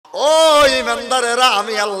ও ঈমানদারেরা,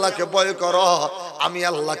 আমি আল্লাহকে ভয় করো, আমি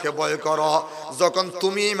আল্লাহকে ভয় করো। যখন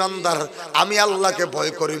তুমি ঈমানদার আমি আল্লাহকে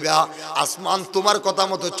ভয় করিবা, আসমান তোমার কথা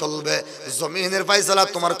মতো চলবে, জমিনের ফায়সালা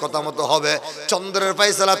তোমার কথা মতো হবে, চন্দ্রের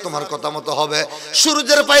ফায়সালা তোমার কথা মতো হবে,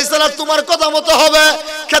 সূর্যের ফায়সালা তোমার কথা মতো হবে,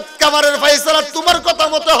 ক্ষেত খামারের ফায়সালা তোমার কথা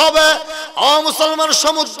মতো হবে, ও মুসলমান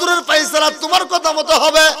সমুদ্রের ফায়সালা তোমার কথা মতো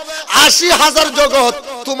হবে, ৮০,০০০ জগৎ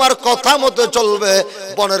তোমার কথা মতো চলবে,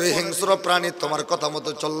 বনের হিংস্র প্রাণী তোমার কথা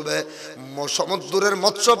মতো চলবে, সমুদ্রের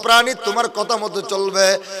মৎস্য প্রাণী তোমার কথা মতো চলবে,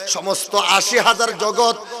 সমস্ত ৮০,০০০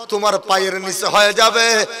 জগৎ তোমার পায়ের নিচে হয়ে যাবে,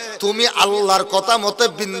 তুমি আল্লাহর কথা মতো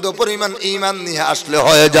বিন্দু পরিমাণ ঈমান নিয়ে আসলে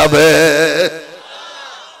হয়ে যাবে।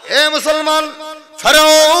 এ মুসলমান,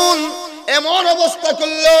 ফেরাউন এমন অবস্থা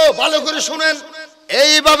করলো, ভালো করে শুনেন,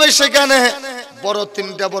 এইভাবে সেখানে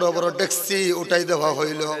তিনটা বড় বড় ডেকচি উঠাই দেওয়া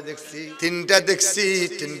হইল। তিনটা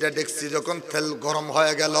ডেকচি যখন তেল গরম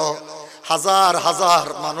হয়ে গেল, হাজার হাজার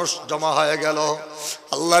মানুষ জমা হয়ে গেল।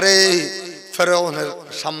 আল্লাহরে, ফেরাউনের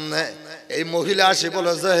সামনে এই মহিলা আসি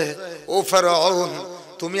বলে যে, ও ফেরাউন,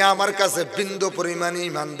 তুমি আমার কাছে বিন্দু পরিমাণ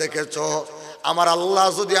ঈমান দেখেছো, আমার আল্লাহ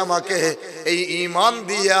যদি আমাকে এই ঈমান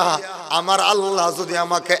দিয়া, আমার আল্লাহ যদি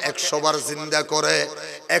আমাকে ১০০ বার জিন্দা করে,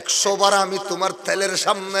 ১০০ বার আমি তোমার তেলের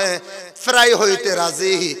সামনে ফ্রাই হইতে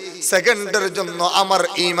রাজি, সেকেন্ডের জন্য আমার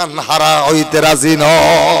ঈমান হারা হইতে রাজি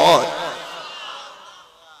নয়।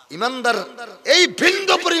 ঈমানদার এই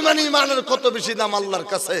বিন্দু পরিমাণ ঈমানের কত বেশি দাম আল্লাহর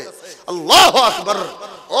কাছে। আল্লাহু আকবার।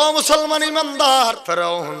 ও মুসলমান ঈমানদার,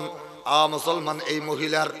 ফেরাউন মুসলমান এই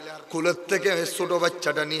মহিলার কুলের থেকে ছোট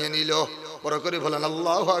বাচ্চাটা নিয়ে নিল। বড় করে বলেন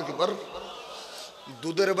আল্লাহু আকবার।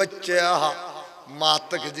 দুধের বাচ্চা, মা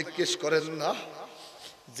থেকে জিজ্ঞেস করেন না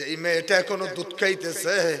যে এই মেয়েটা এখনো দুধ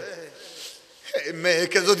খাইতেছে, এই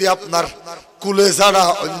মেয়েকে যদি আপনার কুলে ছাড়া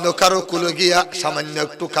অন্য কারো কুলে গিয়া সামান্য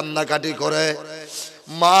একটু কান্নাকাটি করে,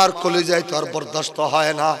 মার কোলে যায় তো আর বরদাস্ত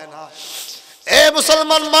হয় না। এ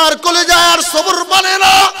মুসলমান, মার কোলে যায় আর সবর মানে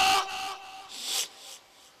না।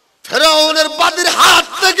 ফেরাউনের বাদীর হাত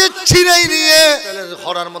থেকে ছিনাই নিয়ে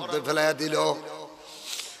খরার মধ্যে ফেলাইয়া দিল।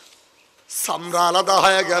 চামড়া আলাদা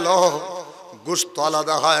হয়ে গেল, গোশত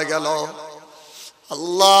আলাদা হয়ে গেল।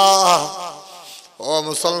 আল্লাহ, ও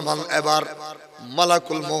মুসলমান, এবার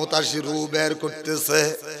মালাকুল মউত আসি রূহ বের করতেছে।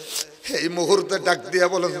 এই মুহূর্তে ডাক দিয়া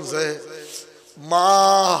বলেন যে, মা,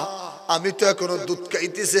 আমি তো এখনো দুধ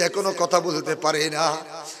খাইতেছি, এখনো কথা বলতে পারি না,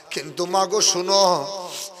 কিন্তু মা গো শুনো,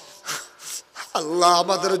 আল্লাহ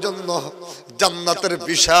আমাদের জন্য জান্নাতের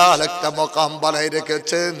বিশাল একটা মকাম বানাই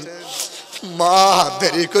রেখেছেন। মা,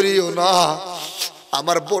 দেরি করিও না,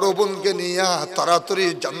 আমার বড় বোনকে নিয়ে তাড়াতাড়ি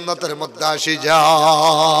জান্নাতের মধ্যে আসি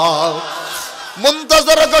যাও।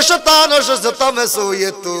 মুনতাজর গশতান শতমে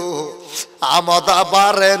সুয়েতু আমাদা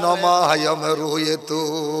বারে নমায়ম রুয়েতু,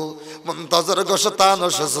 মুনতাজর গশতান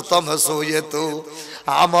শতমে সুয়েতু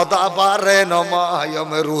আমাদা বারে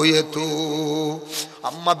নমায়ম রুয়েতু।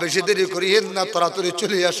 আম্মা, বেশি দেরি করিয়েন না, তাড়াতাড়ি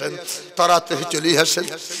চলে আসেন, তাড়াতাড়ি চলে আসেন।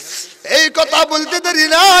 এই কথা বলতে দেরি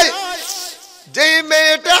নাই, যে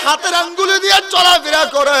মেয়েটা হাতের আঙ্গুলে দিয়ে চলাফেরা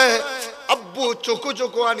করে, আব্বু চোখো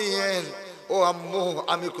চোখো আনিয়েন, ও আম্মু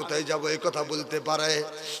আমি কোথায় যাব, এই কথা বলতে পারে।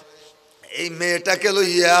 এই মেয়েটাকে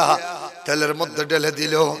লইয়া তেলের মধ্যে ঢেলে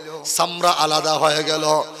দিল, চামড়া আলাদা হয়ে গেল,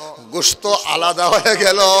 গোশত আলাদা হয়ে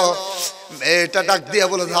গেল। মেয়েটা ডাক দিয়া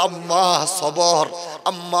বলে, আম্মা সবর,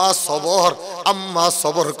 আম্মা সবর, আম্মা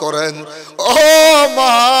সবর করেন। ও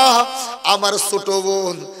মা, আমার ছোট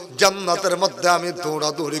বোন জান্নাতের মধ্যে আমি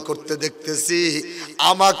দৌড়াদৌড়ি করতে দেখতেছি,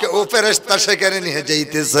 আমাকে ও ফেরেশতা সেখানে নিয়ে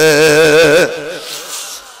যাইতেছে।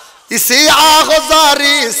 इसी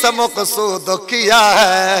आगजारी से मकसूद किया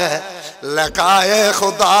है, लकाए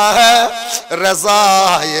खुदा है,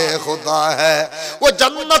 रज़ाए खुदा है, वो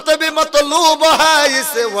जन्नत भी मतलूब है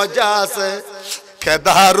इस वजह से कि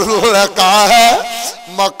दारुल लका है,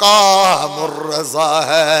 मकामुर रज़ा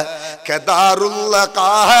है, कि दारुल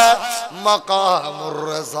लका है, मकामुर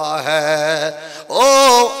रज़ा है। ओ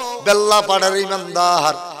बेल्ला पाड़ार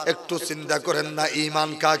ईमानदार, একটু চিন্তা করেন না, ঈমান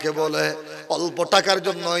কাকে বলে? অল্প টাকার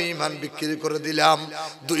জন্য ঈমান বিক্রি করে দিলাম,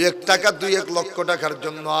 2-1 টাকা 2-1 লক্ষ টাকার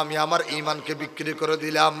জন্য আমি আমার ঈমানকে বিক্রি করে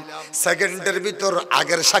দিলাম। সেকেন্ডের ভিতর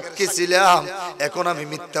আগের সাক্ষী ছিলাম, এখন আমি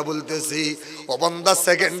মিথ্যা বলতেছি। ও বান্দা,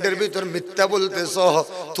 সেকেন্ডের ভিতর মিথ্যা বলতেছ,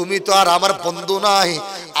 তুমি তো আর আমার বন্ধু নাই,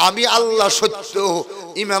 আমি আল্লাহ সত্য।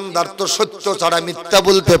 ঈমানদার তো সত্য ছাড়া মিথ্যা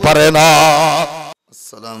বলতে পারে না।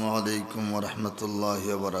 আসসালামু আলাইকুম ওয়া রাহমাতুল্লাহি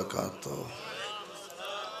ওয়া বারাকাতুহু।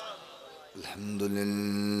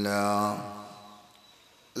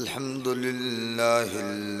 الحمد لله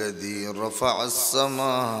الذي رفع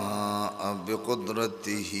السماء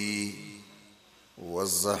بقدرته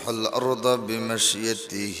وزح الأرض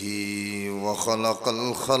بمشيته وخلق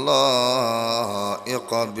الخلائق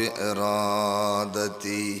بإرادته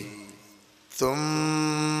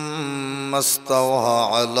ثم استوى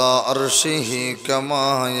على عرشه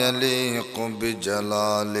كما يليق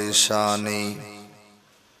بجلال شانه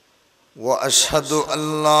وأشهد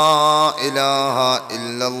أن لا إله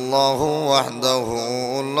إلا الله وحده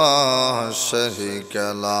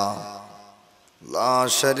لا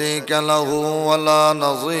شريك له ولا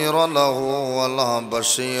نظير له ولا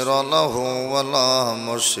بشير له ولا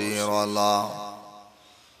مشير له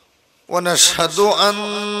ونشهد أن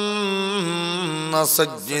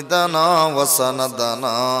سيدنا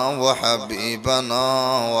وسندنا وحبيبنا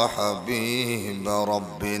وحبيب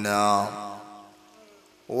ربنا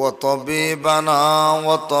وطبيبنا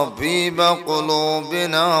وطبيب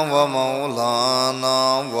قلوبنا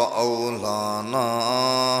ومولانا وأولانا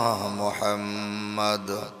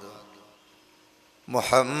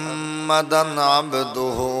محمدا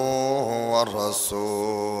عبده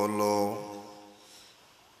ورسوله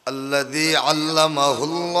الذي علمه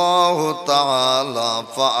الله تعالى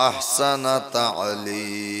فأحسن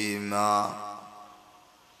تعليما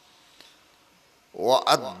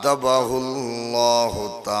وأدبه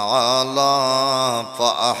الله تعالى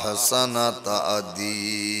فأحسن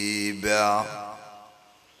تأديبا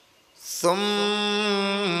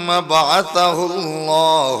ثم بعثه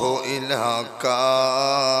الله إلى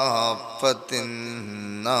كافة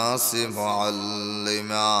الناس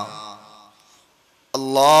معلما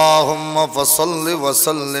اللهم فصل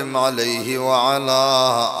وسلم عليه وعلى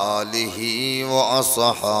آله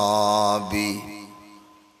وأصحابه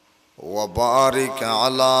وبارك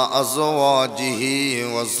على أزواجه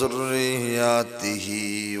وذرياته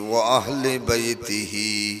وأهل بيته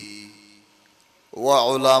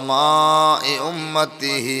وعلماء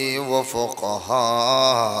أمته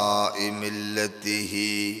وفقهاء ملته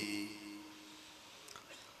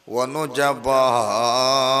ونجباء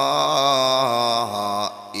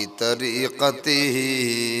طريقته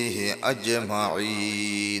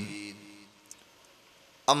أجمعين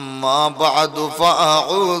أما بعد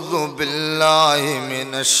فأعوذ بالله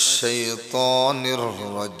من الشيطان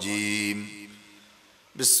الرجيم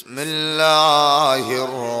بسم الله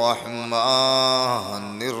الرحمن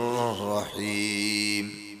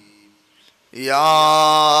الرحيم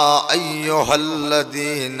يا أيها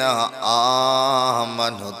الذين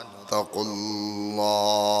آمنوا اتقوا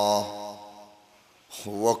الله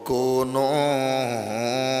وكونوا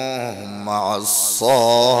مع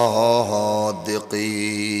الصادقين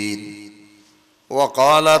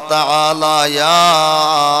وقال تعالى يا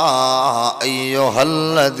أيها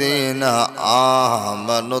الذين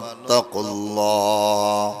آمنوا اتقوا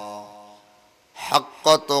الله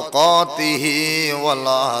حق تقاته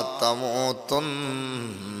ولا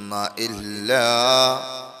تموتن إلا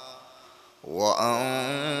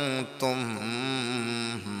وأنتم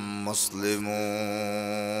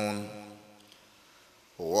مسلمون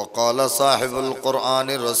وقال صاحب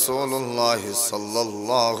القرآن رسول الله صلى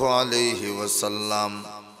الله عليه وسلم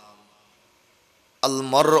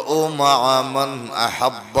المرء مع من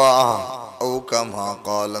أحب أو كما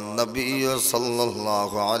قال النبي صلى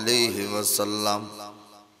الله عليه وسلم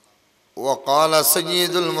وقال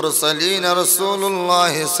سيد المرسلين رسول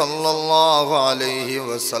الله صلى الله عليه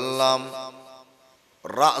وسلم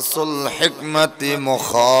رأس الحكمة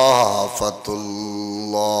مخافة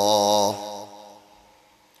الله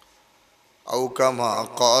أو كما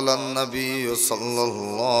قال النبي صلى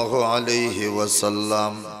الله عليه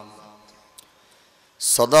وسلم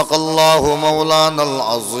صدق الله مولانا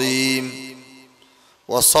العظيم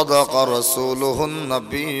وصدق رسوله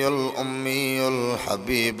النبي الأمي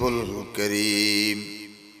الحبيب الكريم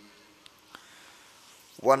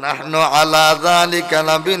ونحن على ذلك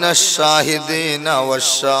لمن الشاهدين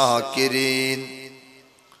والشاكرين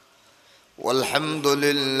والحمد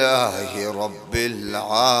لله رب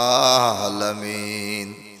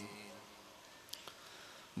العالمين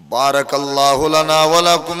بارك الله لنا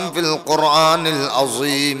ولكم في القرآن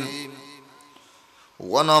العظيم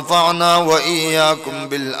ونفعنا وإياكم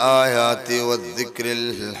بالآيات والذكر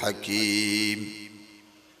الحكيم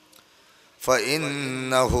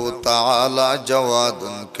فإنه تعالى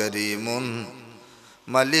جواد كريم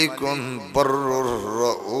ملك بر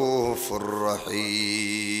رؤوف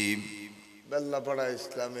رحيم বেল্লাপাড়া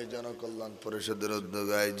ইসলামী জনকল্যাণ পরিষদের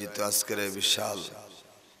উদ্যোগে আয়োজিত আজকের এই বিশাল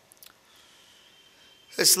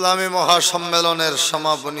ইসলামী মহাসম্মেলনের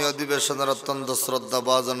সমাপনী অধিবেশনের অত্যন্ত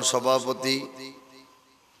শ্রদ্ধাভাজন সভাপতি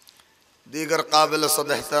दीगर काबिल सद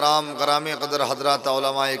एहतराम ग्रामी कदर हजरात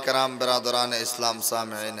उलमाए कराम बरादरान इस्लाम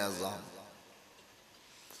सामिईन अज़ाम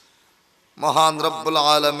মহান রব্বুল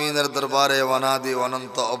আলামিনের দরবারে অনাদি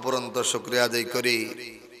অনন্ত অপরন্ত শুকরিয়া আদায় করি,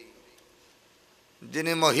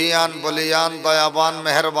 যিনি মহিয়ান, বলিয়ান, দয়াবান,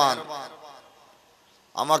 মেহেরবান।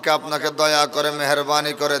 আমাকে আপনাকে দয়া করে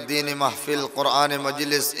মেহরবানি করে দ্বীনি মাহফিল, কোরআনী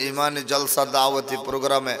মজলিস, ঈমানী জলসা, দাওয়াতি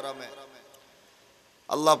প্রোগ্রামে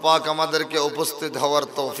আল্লাহ পাক আমাদেরকে উপস্থিত হওয়ার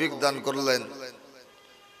তৌফিক দান করলেন।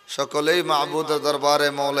 সকলেই মাবুদের দরবারে,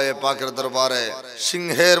 মৌলায়ে পাকের দরবারে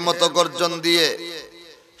সিংহের মতো গর্জন দিয়ে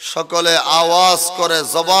সকলে আওয়াজ করে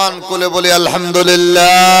জবান খুলে বলি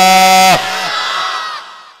আলহামদুলিল্লাহ।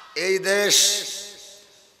 এই দেশ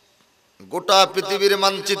গোটা পৃথিবীর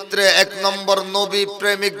মানচিত্রে ১ নম্বর নবী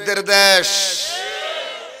প্রেমিকদের দেশ।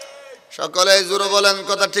 সকলে জোরে বলেন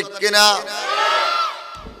কথা ঠিক কিনা?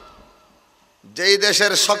 যেই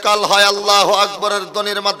দেশের সকাল হয় আল্লাহু আকবরের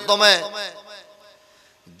ধ্বনির মাধ্যমে,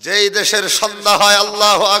 যেই দেশের সন্ধ্যা হয়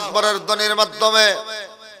আল্লাহু আকবরের ধ্বনির মাধ্যমে,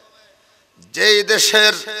 যেই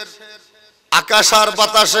দেশের আকাশ আর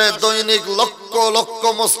বাতাসে দৈনিক লক্ষ লক্ষ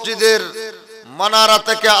মসজিদের মানারা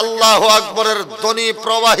থেকে আল্লাহু আকবরের ধ্বনি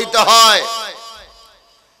প্রবাহিত হয়,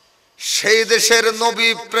 সেই দেশের নবী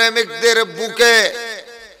প্রেমিকদের বুকে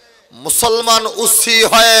মুসলমান উসি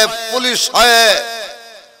হয়ে, পুলিশ হয়ে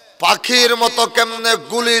পাখির মতো কেমনে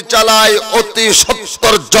গুলি চালায়, অতি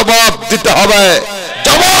সত্বর জবাব দিতে হবে,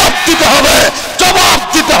 জবাব দিতে হবে, জবাব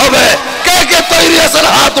দিতে হবে। কে কে তৈরি আছেন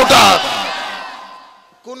হাত উঠান।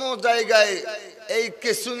 কোন জায়গায় এই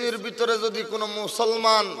কেসুনির ভিতরে যদি কোনো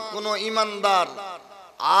মুসলমান, কোনো ইমানদার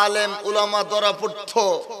আলেম উলামা ধরা পড়ত,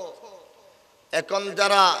 এখন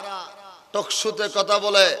যারা টকশুতে কথা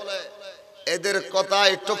বলে এদের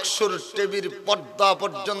কথায় টকশুর টিভির পর্দা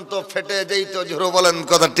পর্যন্ত ফেটে যেত। জোরে বলেন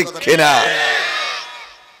কথা ঠিক কিনা?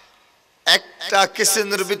 একটা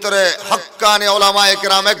কেসুনির ভিতরে হক্কানি উলামায়ে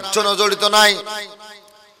কেরাম একজনও জড়িত নাই।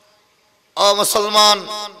 ও মুসলমান,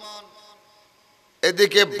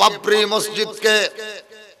 এদিকে বাবরি মসজিদকে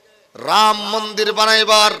রাম মন্দির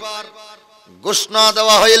বানাইবার ঘোষণা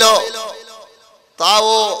দেওয়া হইল, তাও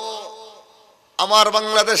আমার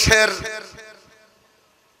বাংলাদেশের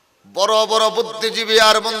বড় বড় বুদ্ধিজীবী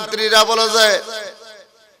আর মন্ত্রীরা বলে যে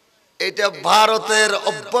এটা ভারতের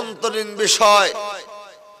অভ্যন্তরীণ বিষয়।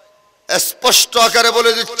 স্পষ্ট আকারে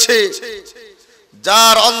বলে দিচ্ছি,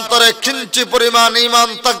 যার অন্তরে কিঞ্চি পরিমাণ ঈমান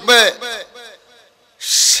থাকবে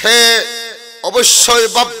সে অবশ্যই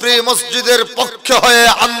বাবরি মসজিদের পক্ষে হয়ে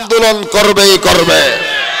আন্দোলন করবেই করবে।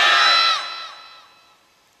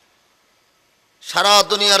 সারা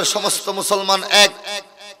দুনিয়ার সমস্ত মুসলমান এক,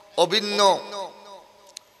 অভিন্ন।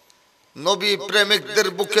 নবী প্রেমিকদের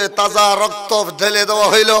বুকে তাজা রক্ত ঢেলে দেওয়া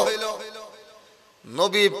হইল,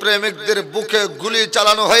 নবী প্রেমিকদের বুকে গুলি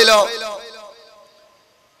চালানো হইল।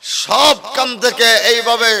 সব কান থেকে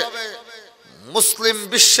এইভাবে মুসলিম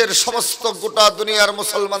বিশ্বের সমস্ত গোটা দুনিয়ার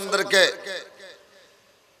মুসলমানদেরকে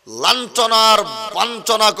লাঞ্ছনার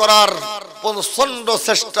বঞ্চনা করার প্রচন্ড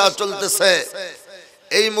চেষ্টা চলতেছে।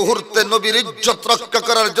 এই মুহূর্তে নবীর ইজ্জত রক্ষা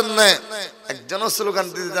করার জন্য, একজন স্লোগান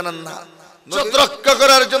দিতে জানেন না, ইজ্জত রক্ষা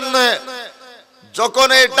করার জন্য যখন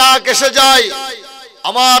এই ডাক এসে যায়,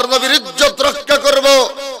 আমার নবীর ইজ্জত রক্ষা করব,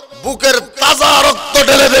 বুকের তাজা রক্ত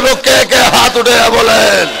ঢেলে দেব, কে কে হাত উঠে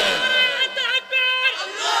বলেন।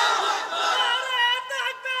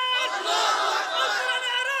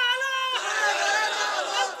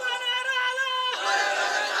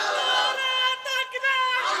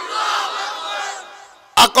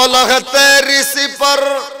 अकल है तेरी सी पर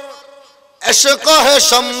इश्क है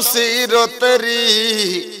शमशीर तेरी,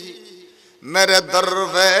 मेरे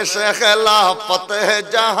दरवेश खिलाफत है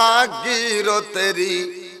जहांगीर तेरी,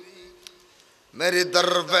 मेरी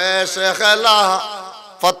दरवेश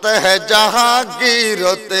खिलाफत है जहांगीर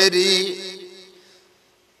तेरी,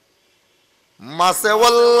 मासे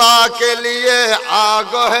वल्लाह के लिए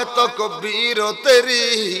आगो है तो कबीर तेरी,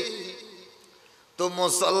 तू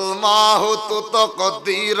मुसलमान हो तू तो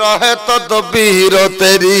कदीर है तदबीर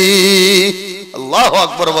तेरी। अल्लाह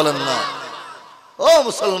अकबर बोलन ना। ओ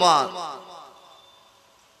मुसलमान,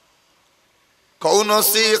 कौन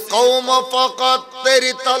सी कौम फकत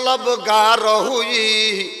तेरी तलबगार हुई,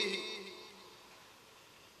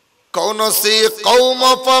 कौन सी कौम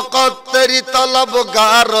फकत तेरी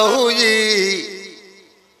तलबगार हुई,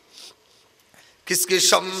 किसकी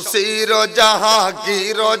शमशीर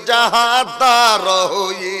जहांगीर जहांदार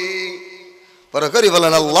हुई। पर करी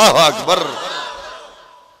बोलेन अल्लाह আকবার।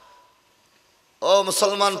 ও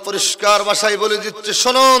মুসলমান, পরিষ্কার ভাষায় বলে দিচ্ছে,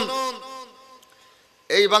 শুনুন,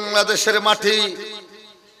 এই বাংলাদেশের মাটি,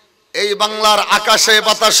 এই বাংলার আকাশে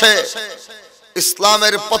বাতাসে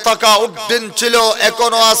ইসলামের পতাকা উড্ডীন ছিল,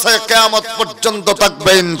 এখনো আছে, কিয়ামত পর্যন্ত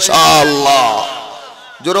থাকবে ইনশাআল্লাহ।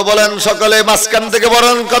 জোরে বলেন সকলে, মাঝখান থেকে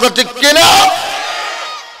বলেন কথা ঠিক কিনা?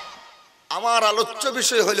 আমার আলোচ্য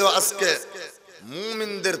বিষয় হলো আজকে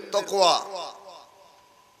মুমিনদের তাকওয়া।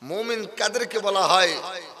 মুমিন কাদেরকে বলা হয়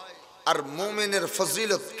আর মুমিনের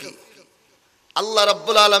ফজিলত কি? আল্লাহ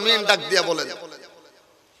রাব্বুল আলামিন ডাক দিয়া বলেন,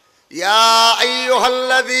 ইয়া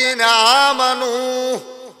আইয়ুহাল্লাযীনা আমানু,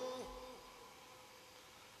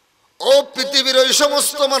 ও পৃথিবীর ওই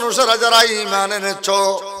সমস্ত মানুষেরা যারা ঈমান এনেছো,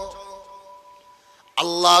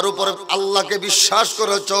 আল্লাহর উপর আল্লাহকে বিশ্বাস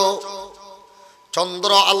করেছো,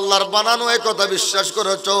 চন্দ্র আল্লাহর বানানো এই কথা বিশ্বাস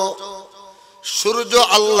করেছো, সূর্য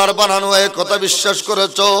আল্লাহর বানানো এই কথা বিশ্বাস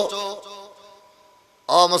করেছো,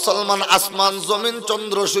 ও মুসলমান আসমান জমিন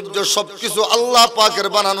চন্দ্র সূর্য সবকিছু আল্লাহ পাকের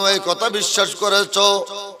বানানো এই কথা বিশ্বাস করেছো,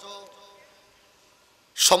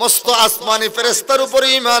 সমস্ত আসমানি ফেরেশতার উপর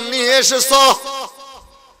ঈমান নিয়ে এসেছো,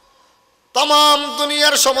 तमाम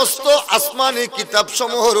दुनियार समस्त आसमानी किताब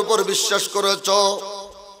समूहेर ऊपर विश्वास करेছো।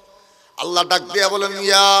 আল্লাহ ডাক দিয়া বলেন,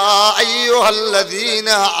 ইয়া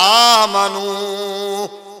আইয়ুহাল্লাযীনা আমানু,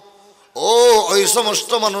 ও ওই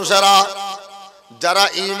সমস্ত মানুষেরা যারা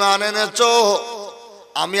ঈমান এনেছো,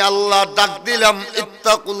 আমি আল্লাহ ডাক দিলাম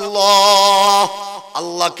ইত্তাকুল্লাহ,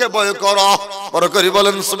 আল্লাহকে ভয় করো। বড় করে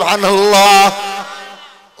বলেন সুবহানাল্লাহ।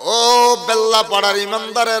 ও বেল্লা পাড়ার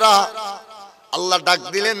ঈমানদারেরা, আল্লাহ ডাক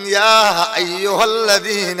দিলেন, ইয়া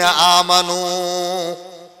আইয়ুহাল্লাযীনা আমানু,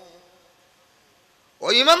 ও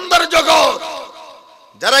ঈমানদার জগৎ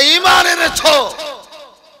যারা ঈমান এনেছো।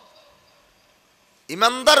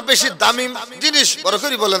 ঈমানদার বেশি দামি জিনিস, বড়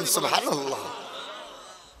করে বলেন সুবহানাল্লাহ।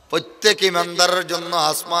 প্রত্যেক ঈমানদারের জন্য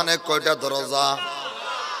আসমানে কয়টা দরজা?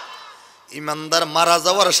 ঈমানদার মারা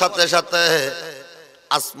যাওয়ার সাথে সাথে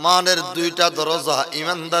আসমানের দুইটা দরজা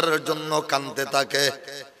ঈমানদারের জন্য কাঁদতে থাকে।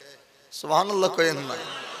 সুবহানাল্লাহ কইেন না।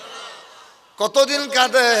 কতদিন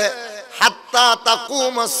কাঁদে? হাত্তা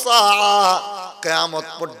তাকুমাস সাআ, কিয়ামত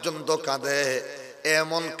পর্যন্ত কাঁদে।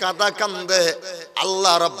 এমন কাঁদা কান্দে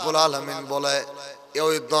আল্লাহ রাব্বুল আলামিন বলে,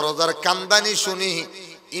 ওই দরজার কান্দানি শুনি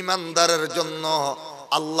ঈমানদারের জন্য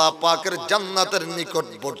আল্লাহ পাকের জান্নাতের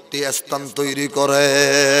নিকটবর্তী স্থান তৈরি করে।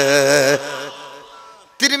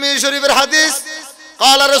 তিরমিজি শরীফের হাদিস,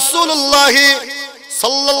 ক্বালা রাসূলুল্লাহ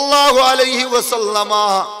সাল্লাল্লাহু আলাইহি ওয়াসাল্লাম,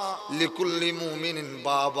 লিকুল্লি মুমিনিন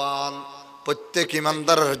বাবান, প্রত্যেক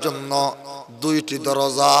ঈমানদারের জন্য দুইটি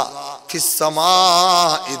দরজা। ফিস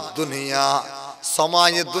সামাইদ দুনিয়া,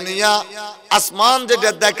 সামায়ে দুনিয়া আসমান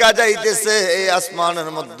যেটা দেখা যাইতেছে, এই আসমানের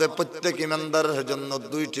মধ্যে প্রত্যেক ঈমানদারের জন্য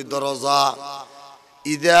দুইটি দরজা।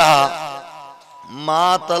 ইদা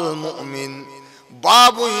মাতাল মুমিন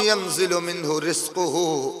বাবু ইয়ানজিলু মিনহু রিজকুহু,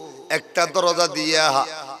 একটা দরজা দিয়া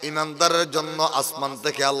ঈমানদারের জন্য আসমান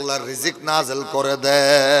থেকে আল্লাহর রিজিক নাযিল করে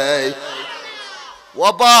দেয়।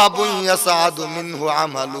 ওয়া বাবু ইয়াসাদু মিনহু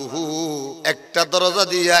আমালুহু, একটা দরজা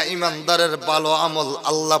দিয়া ঈমানদারের ভালো আমল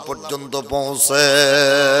আল্লাহ পর্যন্ত পৌঁছে।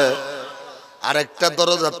 আর একটা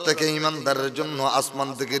দরজা থেকে ঈমানদারের জন্য আসমান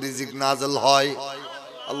থেকে রিজিক নাযিল হয়।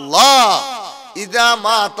 আল্লাহ, ইদা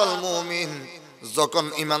মাতাল মুমিন, যখন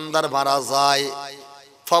ঈমানদার মারা যায়,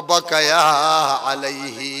 ফাবাকায়া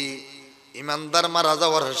আলাইহি, ঈমানদার মারা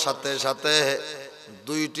যাওয়ার সাথে সাথে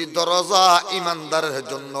দুইটি দরজা ঈমানদারের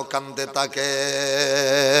জন্য কাঁদতে থাকে।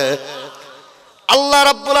 আল্লাহ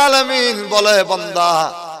রাব্বুল আলামিন বলে, বান্দা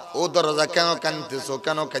ও দরজা কেন কাঁদতেছো,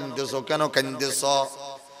 কেন কাঁদতেছো, কেন কাঁদতেছো?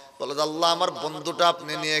 বলে, আল্লাহ আমার বন্ধুটা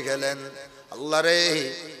আপনি নিয়ে গেলেন। আল্লাহ রে,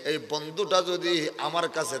 এই বন্ধুটা যদি আমার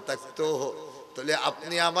কাছে থাকতো, তাহলে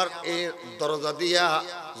আপনি আমার এই দরজা দিয়া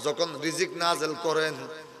যখন রিজিক নাযিল করেন,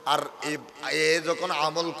 আর এ যখন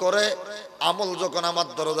আমল করে, আমল যখন আমার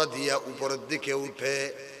দরজা দিয়া উপরের দিকে উঠে,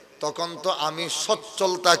 তখন তো আমি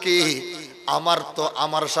সচ্ছল থাকি।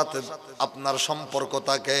 আমার সাথে আপনার সম্পর্ক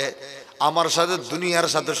থাকে, আমার সাথে দুনিয়ার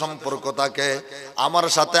সাথে সম্পর্ক থাকে, আমার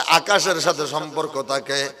সাথে আকাশের সাথে সম্পর্ক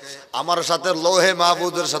থাকে, আমার সাথে লৌহে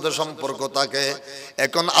মাহবুদের সাথে সম্পর্ক থাকে।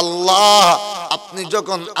 এখন আল্লাহ, আপনি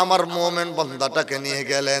যখন আমার মুমিন বান্দাটাকে নিয়ে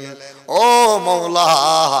গেলেন, ও মওলা,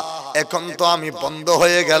 এখন তো আমি বন্ধ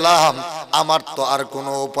হয়ে গেলাম, আমার তো আর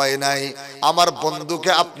কোনো উপায় নাই। আমার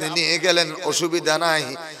বন্ধুকে আপনি নিয়ে গেলেন, অসুবিধা নাই।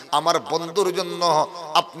 আমার বন্ধুর জন্য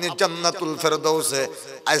আপনি জান্নাতুল ফেরদাউসে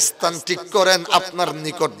স্থান ঠিক করেন, আপনার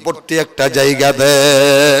নিকটবর্তী একটা জায়গা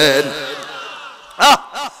দেন।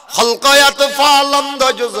 খলকায়াত ফালন্দ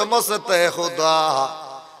জুজ মসতে খুদা,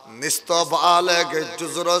 নিস্তবালেগ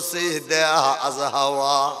জুজ রসিদে আজ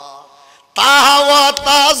হাওয়া, তা হাওয়া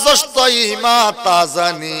তা জস্তই মা তা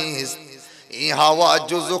জানিস, ই হাওয়া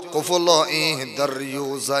জুজ কুফল ই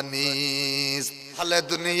দরিউজানিস। হালে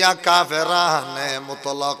দুনিয়া কাফেরানে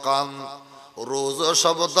মুতলাকান, রোজ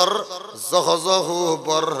শব্দর জহজহু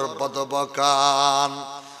বর বদবকান।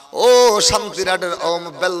 ও শান্তিরাটের ও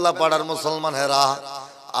বেল্লা পাড়ার মুসলমান হেরা,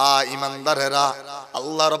 ঈমানদার হেরা,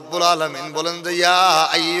 আল্লাহ রাব্বুল আলামিন বলেন যে ইয়া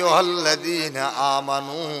আইয়ুহাল্লাযীনা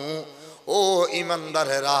আমানু, ও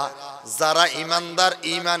ঈমানদারেরা, যারা ঈমানদার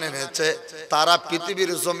ঈমান এনেছে তারা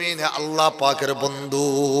পৃথিবীর জমিনে আল্লাহ পাকের বন্ধু।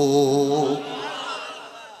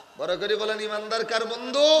 বড় করে বলেন ঈমানদার কার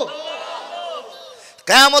বন্ধু?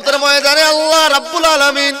 কিয়ামতের ময়দানে আল্লাহ রাব্বুল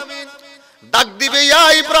আলামিন ডাক দিবে, ইয়া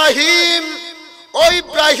ইব্রাহিম, ও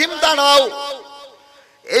ইব্রাহিম দাঁড়াও।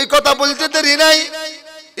 এই কথা বলতে দেরি নাই,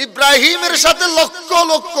 ইব্রাহিমের সাথে লক্ষ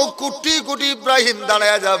লক্ষ কোটি কোটি ইব্রাহিম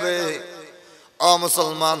দাঁড়ায়া যাবে। ও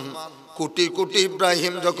মুসলমান, কোটি কোটি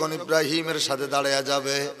ইব্রাহিম যখন ইব্রাহিমের সাথে দাঁড়ায়া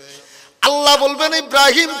যাবে, আল্লাহ বলবেন,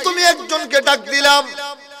 ইব্রাহিম তুমি একজনকে ডাক দিলাম,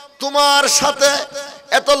 তোমার সাথে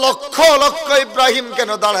এত লক্ষ লক্ষ ইব্রাহিম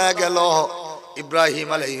কেন দাঁড়ায়া গেল? ইব্রাহিম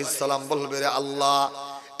আলাইহিস সালাম বলবে, রে আল্লাহ,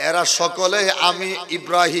 এরা সকলে আমি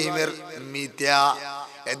ইব্রাহিমের মিতা,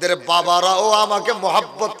 এদের বাবারাও আমাকে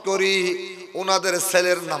মহব্বত করি, ওনাদের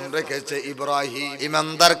ছেলের নাম রেখেছে ইব্রাহিম।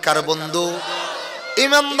 ঈমানদার কার বন্ধু?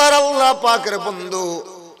 ঈমানদার আল্লাহ পাকের বন্ধু।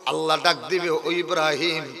 আল্লাহ ডাক দিবে, ও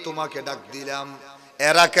ইব্রাহিম তোমাকে ডাক দিলাম,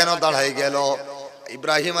 এরা কেন দাঁড়াই গেল?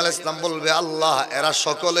 ইব্রাহিম আলাইহিস সালাম বলবে, আল্লাহ এরা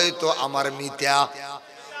সকলেই তো আমার মিতা।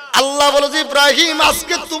 আল্লাহ বলে, ইব্রাহিম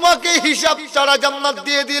আজকে তোমাকে হিসাব ছাড়া জান্নাত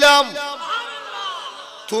দিয়ে দিলাম,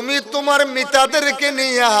 তুমি তোমার মিতাদেরকে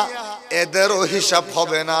নিয়ে এদেরও হিসাব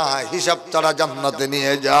হবে না, হিসাব ছাড়া জান্নাতে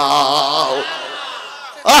নিয়ে যাও।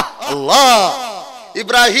 আল্লাহ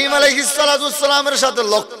ইব্রাহিম আলাইহিস সালামের সাথে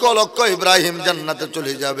লক্ষ লক্ষ ইব্রাহিম জান্নাতে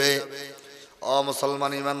চলে যাবে। ও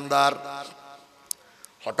মুসলমান ঈমানদার,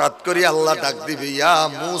 হঠাৎ করে আল্লাহ ডাক দিবে, ইয়া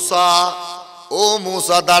মূসা, ও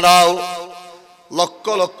মূসা দাঁড়াও। লক্ষ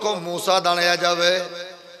লক্ষ মূসা দাঁড়ায়া যাবে।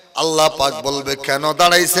 আল্লাহ পাক বলবে, কেন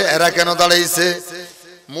দাঁড়াইছে এরা, কেন দাঁড়াইছে?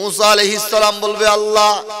 মূসা আলাইহিস সালাম বলবে,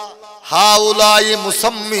 আল্লাহ হাউলাই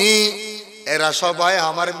মুসাম্মি, এরা সবাই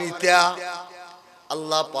আমার মিতা।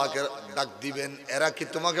 আল্লাহ পাকের ডাক দিবেন, এরা কি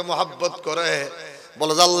তোমাকে মহব্বত করে?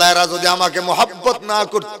 বলে, আল্লাহ এরা যদি আমাকে মহব্বত না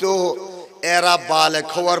করতো, এরা বালেক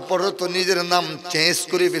হওয়ার পরে তো নিজের নাম চেঞ্জ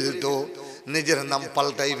করে ফেলতো, নিজের নাম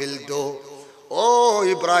পাল্টাই ফেলতো। ও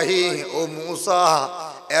ইব্রাহিম, ও মূসা,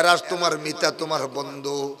 এরা তোমার মিতা, তোমার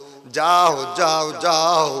বন্ধু, যাও যাও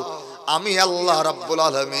যাও, আমি আল্লাহ রাব্বুল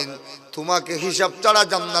আলামিন তোমাকে হিসাব ছাড়া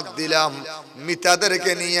জান্নাত দিলাম,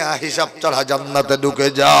 মিতাদেরকে নিয়ে হিসাব ছাড়া জান্নাতে ঢুকে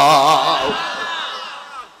যাও।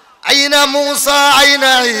 আইনা মূসা,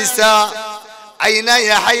 আইনা ঈসা, আইনা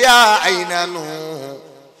ইয়াহইয়া, আইনা নূহ,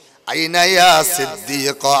 আইনা ইয়া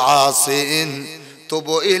সিদ্দীক আসিন,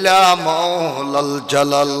 তুবু ইলা মাওলাল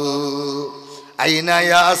জালাল। আইনা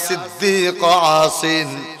ইয়া সিদ্দীক আসিন,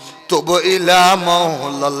 তুবু ইলা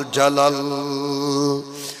মাওলাল জালাল।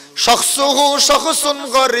 শখসুহু শখসুন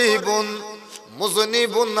গরিবুন,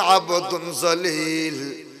 মুজনিবুন আবদুন জলিল,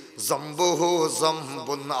 জম্বুহু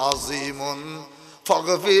জম্বুন আজিমুন,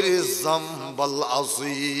 ফাগফিরিজ জম্বাল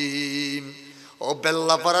আজিম। ও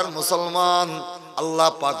বেল্লাপাড়ার মুসলমান, আল্লাহ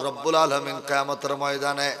পাক রব্বুল আলামিন কিয়ামতের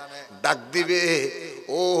ময়দানে ডাক দিবে,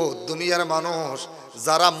 ও দুনিয়ার মানুষ,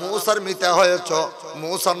 যারা মূসার মিতা হয়েছ,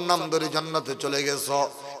 মূসার নাম ধরে জান্নাতে চলে গেছ,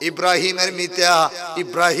 ইব্রাহিমের মিতা,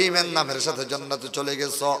 ইব্রাহিমের নামের সাথে জান্নাতে চলে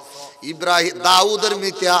গেছ, ইব্রাহিম দাউদের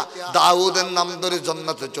মিতা, দাউদের নাম ধরে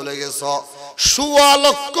জান্নাতে চলে গেছ। ১৬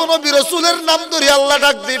 লক্ষ নবী রাসূলের নাম ধরে আল্লাহ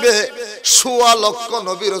ডাক দিবে, ১৬ লক্ষ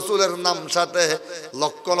নবী রাসূলের নাম সাথে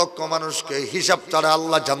লক্ষ লক্ষ মানুষকে হিসাব ছাড়া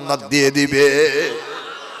আল্লাহ জান্নাত দিয়ে দিবে।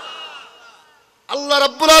 আল্লাহ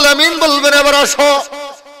রাব্বুল আলামিন বলবেন, এবার আসো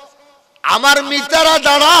আমার মিতারা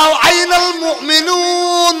দাঁড়াও, আইনাল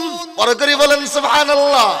মুমিনুন। পরে করে বলেন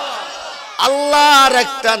সুবহানাল্লাহ। আল্লাহর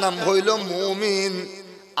একটা নাম হইল মুমিন,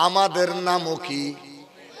 আমাদের নামও কি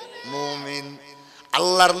মুমিন।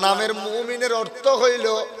 আল্লাহর নামের মুমিনের অর্থ হইল,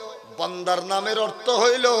 বান্দার নামের অর্থ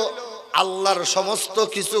হইল আল্লাহর সমস্ত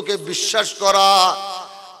কিছুকে বিশ্বাস করা।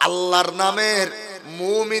 আল্লাহর নামের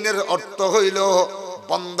মুমিনের অর্থ হইল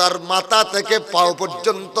বান্দার মাথা থেকে পাও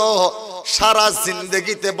পর্যন্ত সারা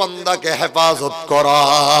জিন্দেগিতে বান্দাকে হেফাজত করা।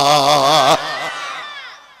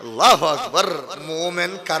 আল্লাহু আকবার।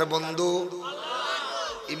 মুমিন কার বন্ধু?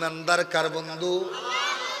 ঈমানদার কার বন্ধু?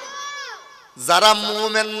 যারা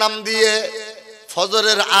মুমিন নাম দিয়ে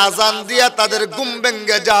ফজরের আজান দিয়া তাদের ঘুম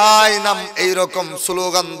ভেঙে যায়, নাম এইরকম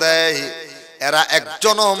স্লোগান দেয়, এরা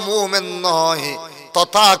একজনও মুমিন নয়,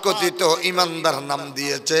 তথাকথিত ঈমানদার নাম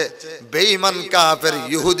দিয়েছে বেঈমান কাফের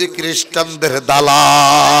ইহুদি খ্রিস্টানদের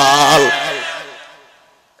দালাল,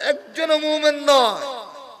 একজনও মুমিন নয়।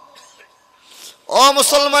 ও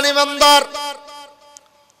মুসলমান ঈমানদার,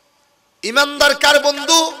 ঈমানদার কার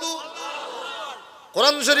বন্ধু?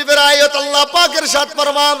 কোরআন শরীফের আয়াত আল্লাহ পাকের সাথ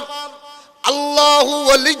ফরমান, আল্লাহু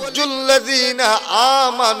ওয়ালিয়্যুল্লাযীনা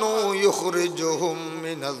আমানু ইখরিজুহুম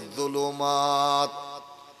মিনাজ যুলুমাত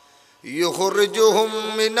ইউখরিজুহুম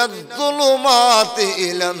মিনাজ-যুলুমাতি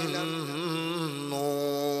ইলান-নূর।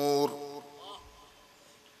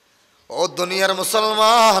 ও দুনিয়ার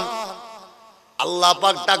মুসলমান, আল্লাহ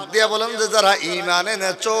পাক ডাক দিয়া বলেন যে যারা ঈমান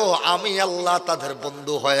এনেছো আমি আল্লাহ তাদের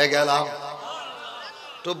বন্ধু হয়ে গেলাম।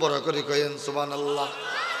 তো বড় করে কইেন সুবহানাল্লাহ।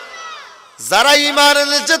 যারা ঈমান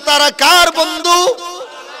এনেছে তারা কার বন্ধু?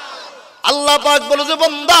 আল্লাহ পাক বলে যে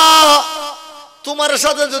বান্দা তোমার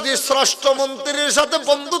সাথে যদি শ্রেষ্ঠ মন্ত্রীর সাথে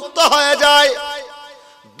বন্ধুত্ব হয়ে যায়,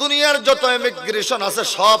 দুনিয়ার যত ইমিগ্রেশন আছে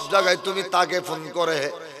সব জায়গায় তুমি তাকে ফোন করে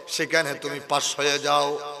সেখানে তুমি পাস হয়ে যাও।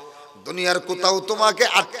 দুনিয়ার কোথাও তোমাকে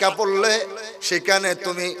আটকা পড়লে সেখানে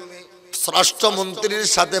তুমি শ্রেষ্ঠ মন্ত্রীর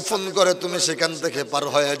সাথে ফোন করে তুমি সেখান থেকে পার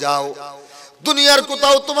হয়ে যাও। দুনিয়ার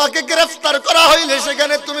কোথাও তোমাকে গ্রেফতার করা হইলে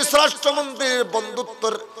সেখানে তুমি শ্রেষ্ঠ মন্ত্রীর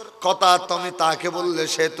বন্ধুত্বের কথা তুমি তাকে বললে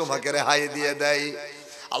সে তোমাকে রেহাই দিয়ে দেয়।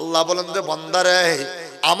 আল্লাহ বলেন যে বান্দারে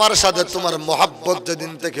আমার সাথে তোমার মহব্বত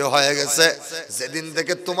যেদিন থেকে হয়ে গেছে, যেদিন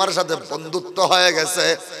থেকে তোমার সাথে বন্ধুত্ব হয়ে গেছে,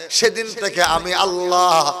 সেদিন থেকে আমি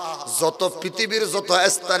আল্লাহ যত পৃথিবীর যত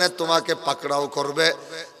স্থানে তোমাকে পাকড়াও করবে,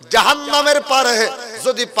 জাহান্নামের পারে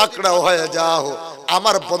যদি পাকড়াও হয়ে যাও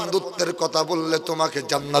আমার বন্ধুত্বের কথা বললে তোমাকে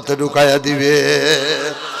জান্নাতে ঢুকাইয়া দিবে।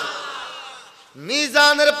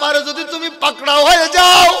 মিজানের পারে যদি তুমি পাকড়াও হয়ে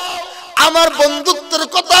যাও আমার বন্ধুত্বের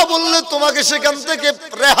কথা বললে তোমাকে সেখান থেকে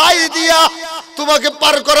রেহাই দিয়া তোমাকে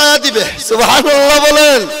পার করায়া দিবে। সুবহানাল্লাহ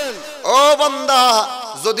বলেন। ও বান্দা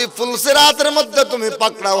যদি ফুলসিরাতের মধ্যে তুমি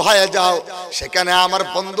পাকড়াও হয়ে যাও সেখানে আমার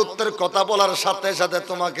বন্ধুত্বের কথা বলার সাথে সাথে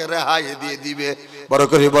তোমাকে রেহাই দিয়ে দিবে। বড়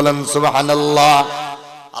করে বলেন সুবহানাল্লাহ।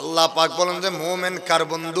 আল্লাহ পাক বলেন যে মুমিন কার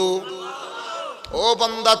বন্ধু? ও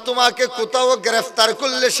বান্দা তোমাকে কোথাও গ্রেফতার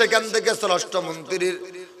করলে সেখান থেকে শ্রেষ্ঠ মন্ত্রীর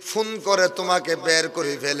ফোন করে তোমাকে বের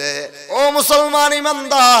করে ফেলে। ও মুসলমান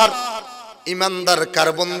ইমানদার, ইমানদার কার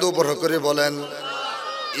বন্ধু? বড় করে বলেন।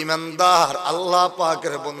 ইমানদার আল্লাহ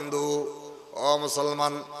পাকের বন্ধু। ও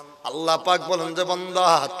মুসলমান, আল্লাহ পাক বলেন যে বান্দা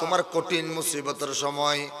তোমার কঠিন মুসিবতের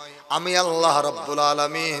সময় আমি আল্লাহ রাব্বুল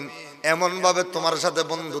আলামিন এমন ভাবে তোমার সাথে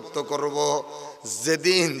বন্ধুত্ব করব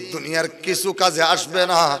যেদিন দুনিয়ার কিছু কাজে আসবে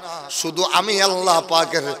না, শুধু আমি আল্লাহ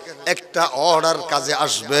পাকের একটা অর্ডার কাজে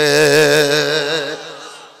আসবে।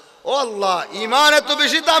 ও আল্লাহ, ঈমান এত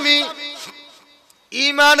বেশি দামি,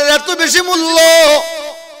 ঈমানের এত বেশি মূল্য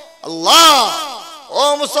আল্লাহ। ও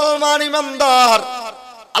মুসলমান ইমানদার,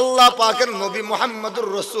 আল্লাহ পাকের নবী মুহাম্মদুর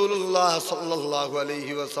রাসূলুল্লাহ সাল্লাল্লাহু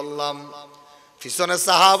আলাইহি ওয়াসাল্লাম পিছনে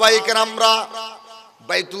সাহাবায়ে কেরামরা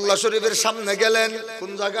বাইতুল্লাহ শরীফের সামনে গেলেন।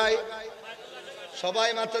 কোন জায়গায়? সবাই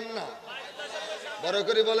মাতেন না, বড়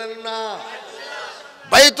করে বলেন না।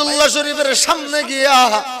 বাইতুল্লাহ শরীফের সামনে গিয়া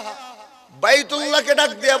বাইতুল্লাহকে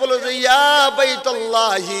ডাক দিয়া বলে যে ইয়া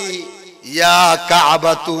বাইতুল্লাহি ইয়া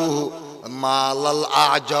কাবাতু মালাল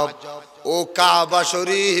আজব। ও কাবা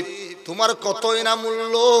শরীফ, তোমার কতই না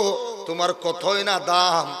মূল্য, তোমার কতই না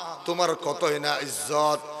দাম, তোমার কতই না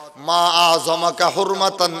ইজ্জত। মা আযমাকা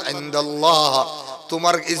হুরমাতান ইনদাল্লাহ,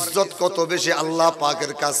 তোমার ইজ্জত কত বেশি আল্লাহ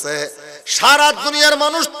পাকের কাছে। সারা দুনিয়ার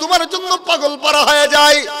মানুষ তোমার জন্য পাগল পারা হয়ে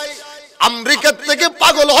যায়। আমেরিকা থেকে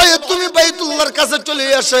পাগল হয়ে তুমি বাইতুল্লাহর কাছে চলে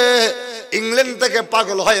আসে, ইংল্যান্ড থেকে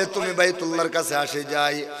পাগল হয়ে তুমি বাইতুল্লাহর কাছে আসে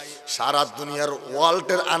যাই। সারা দুনিয়ার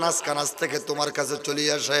ওয়ার্ল্ডের আনাজ কানাজ থেকে তোমার কাছে চলে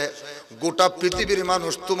আসে। গোটা পৃথিবীর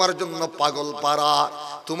মানুষ তোমার জন্য পাগল পারা।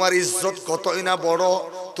 তোমার ইজ্জত কতই না বড়,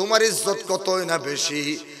 তোমার ইজ্জত কতই না বেশি।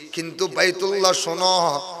 কিন্তু বাইতুল্লাহ শোনো,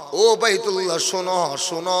 ও বাইতুল্লাহ শোনো,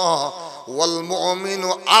 শোনো, ওয়াল মুমিনু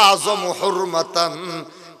আযমু হুরমাতান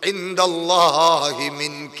ইনদাল্লাহি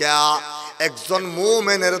মিনকা। একজন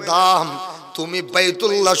মুমিনের দাম তুমি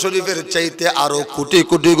বাইতুল্লাহ শরীফের চাইতে আরো কোটি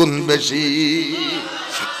কোটি গুণ বেশি।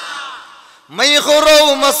 মাই খরাও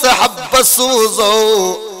মাসহাব্বাসুজো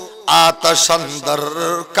আতাশানদার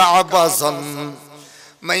কাবাজান।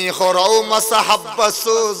 মাই খরাও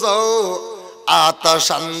মাসহাব্বাসুজো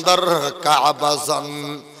আতাশানদার কাবাজান।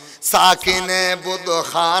 সাকিনে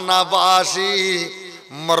বুদখানাবাসী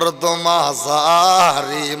মর্দমা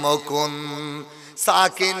জারিমকুন।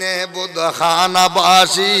 সাকিনে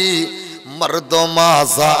বুদখানাবাসী মর্দমা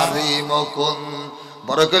জারিমকুন।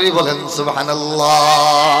 বড় করে বলেন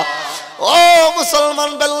সুবহানাল্লাহ। ও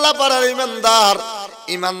মুসলমান বেল্লা পাড়ার ইমানদার,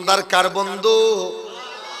 ইমানদার কার বন্ধু?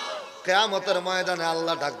 কিয়ামতের ময়দানে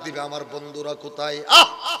আল্লাহ ডাক দিবে আমার বন্ধুরা কোথায়?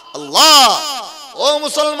 আল্লাহ। ও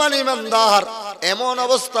মুসলমান ইমানদার, এমন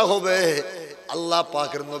অবস্থা হবে আল্লাহ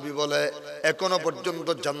পাকের নবী বলে এখনো পর্যন্ত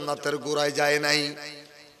জান্নাতের গোড়ায় যায় নাই।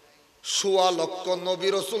 ১৬ লক্ষ নবী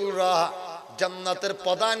রাসূলরা জান্নাতের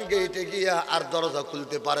প্রধান গেটে গিয়া আর দরজা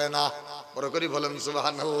খুলতে পারে না। বড় করে বলেন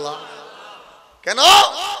সুবহানাল্লাহ। কেন?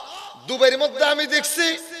 দুবাইয়ের মধ্যে আমি দেখছি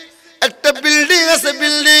একটা বিল্ডিং আছে,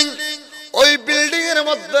 বিল্ডিং, ওই বিল্ডিং এর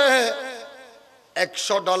মধ্যে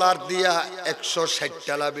 $100 দিয়া 160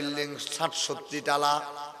 তলা বিল্ডিং, 60-70 তলা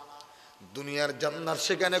দুনিয়ার জান্নাত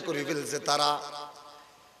সেখানে করে ফেলছে তারা।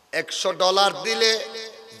 $100 দিলে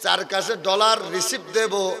যার কাছে ডলার রিসিভ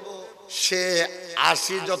দেব সে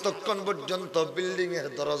 80 যতক্ষণ পর্যন্ত বিল্ডিং এর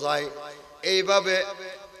দরজায় এইভাবে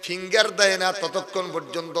ফিঙ্গার দেয় না ততক্ষণ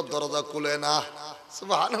পর্যন্ত দরজা খুলে না।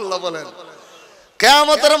 সুবহানাল্লাহ বলেন।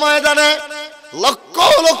 কিয়ামতের ময়দানে লক্ষ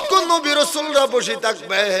লক্ষ নবী রাসূলরা বসে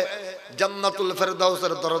থাকবে, জান্নাতুল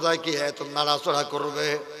ফেরদাউসের দরজায় কি এত নাড়াচড়া করবে,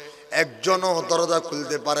 একজনও দরজা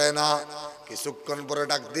খুলতে পারে না। কিছুক্ষণ পরে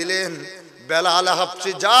ডাক দিলেন, বেলাল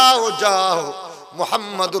হাবশী যাও যাও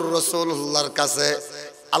মুহাম্মাদুর রাসূলুল্লাহর কাছে।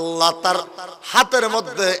 আল্লাহ তার হাতের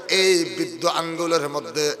মধ্যে এই বৃদ্ধ আঙ্গুলের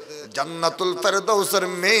মধ্যে জান্নাতুল ফেরদাউসের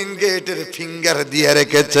মেইন গেটের ফিঙ্গার দিয়ে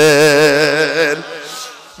রেখেছেন।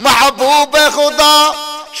 महबूब खुदा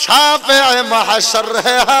शाफ़े महशर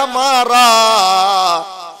है हमारा,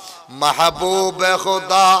 महबूब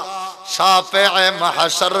खुदा शाफ़े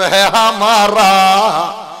महशर है हमारा,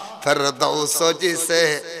 फिरदौस जिसे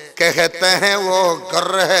कहते हैं वो घर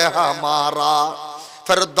है हमारा,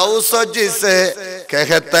 फिरदौस जिसे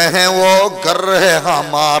कहते हैं वो घर है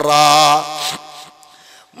हमारा।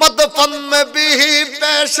 मदफन में भी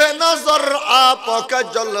पेश नजर आपका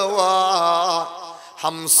जलवा,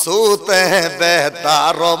 हम सोते हैं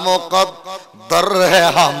बेहतार मुक़द्दर है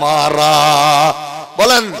हमारा।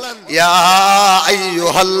 बोलन या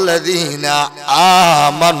अय्युहल्लज़ीना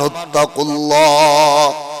आमनुत्तकुल्लाह।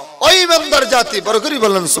 ओ ईमानदार जाति बड़ करी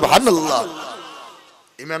बोलन सुबहानाल्लाह।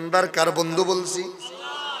 ईमानदार कार बंधु बोलছি,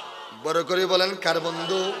 বড় করে বলেন কার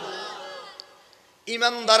বন্ধু?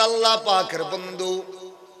 ईमानदार আল্লাহ পাকের বন্ধু।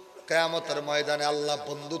 কিয়ামতের ময়দানে আল্লাহ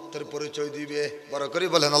বন্ধুত্বের পরিচয় দিবে। বড় করে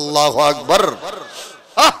বলেন আল্লাহু আকবার।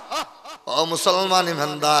 ও মুসলমান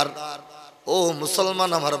ইমানদার, ও মুসলমান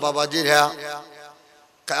আমার বাবাজিরা,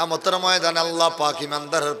 কিয়ামতের ময়দানে আল্লাহ পাক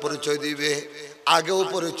ইমানদারের পরিচয় দিবে। আগেও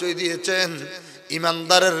পরিচয় দিয়েছেন।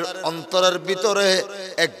 ইমানদারের অন্তরের ভিতরে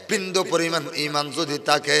এক বিন্দু পরিমাণ ঈমান যদি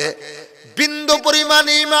থাকে, বিন্দু পরিমাণ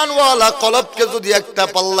ঈমানওয়ালা কলবকে যদি একটা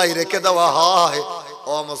পাল্লায় রেখে দেওয়া হয়,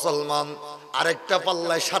 ও মুসলমান, আরেকটা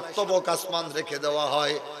পাল্লায় 7 তবক আসমান রেখে দেওয়া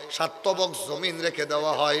হয়, 7 তবক জমিন রেখে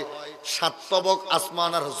দেওয়া হয়। 7 তবক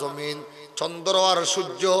আসমান আর জমিন, চন্দ্র আর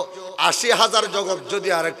সূর্য, 80,000 জগৎ যদি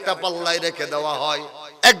আরেকটা পাল্লায় রেখে দেওয়া হয়,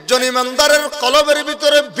 একজন ইমানদারের কলবের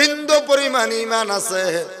ভিতরে বিন্দু পরিমাণ ঈমান আছে,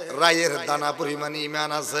 রায়ের দানা পরিমাণ ঈমান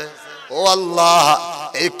আছে। ও আল্লাহ,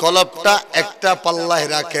 এই কলবটা একটা পাল্লায়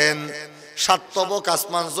রাখেন। 7 তবক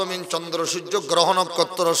আসমান জমিন চন্দ্র সূর্য গ্রহ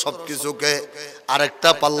নক্ষত্র সবকিছুকে আরেকটা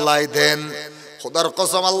পাল্লায় দেন। খোদার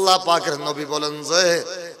কসম আল্লাহ পাকের নবী বলেন যে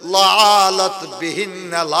লাআলাত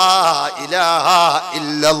বিহিন্না লা ইলাহা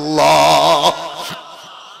ইল্লাল্লাহ।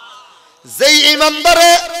 যেই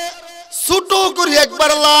ইমানদারে ছোট করে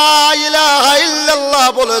একবার লা ইলাহা ইল্লাল্লাহ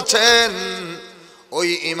বলেছেন, ওই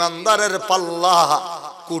ইমানদারের পাল্লা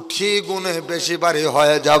কোটি গুণে বেশি ভারী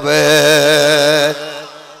হয়ে যাবে।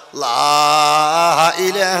 লা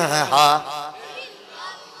ইলাহা,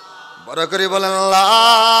 বড় করে বলেন লা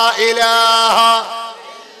ইলাহা।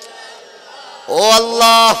 ও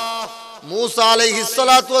আল্লাহ, মুসা আলাইহিস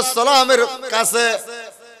সালাতু ওয়াস সালামের কাছে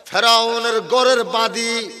ফেরাউনের গড়ের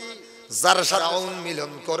বাদী যার ফেরাউন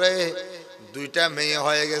মিলন করে 2টা মেয়ে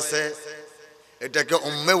হয়ে গেছে, এটাকে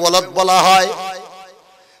উম্মে ওয়ালাদ বলা হয়।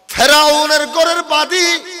 ফেরাউনের গড়ের বাদী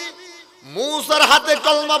মুসার হাতে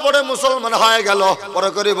কলমা পড়ে মুসলমান হয়ে গেল। পরে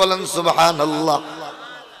করে বলেন সুবহানাল্লাহ।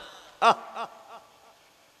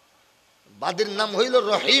 বাদীর নাম হইল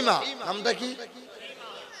রহিমা। নামটা কি?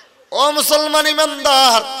 ও মুসলমান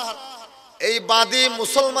ইমানদার, এই বাদী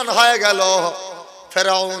মুসলমান হয়ে গেল।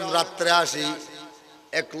 ফেরাউন রাত্রে আসি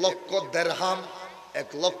 1 লক্ষ দিরহাম, 1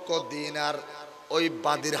 লক্ষ দিনার ওই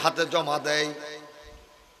বাদীর হাতে জমা দেয়।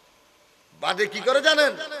 বাদী কি করে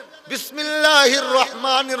জানেন? বিসমিল্লাহির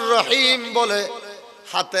রহমানির রহিম বলে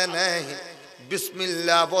হাতে নেই,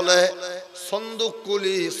 বিসমিল্লাহ বলে সন্দুক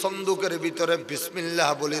খুলি, সন্দুকের ভিতরে বিসমিল্লাহ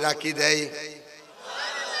বলি রাখি দেয়।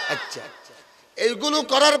 আচ্ছা, এইগুলো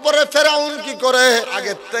করার পরে ফেরাউন কি করে?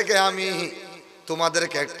 আগের থেকে আমি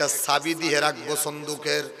তোমাদেরকে একটা চাবি দিয়ে রাখবো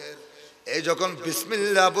সন্দুকের। এই যখন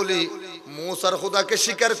বিসমিল্লাহ বলি, মুসার খোদাকে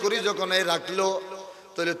স্বীকার করি যখন এই রাখলো,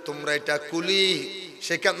 তাহলে তোমরা এটা কুলি,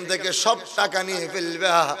 সেখান থেকে সব টাকা নিয়ে ফেলবে।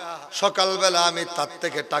 সকালবেলা আমি তার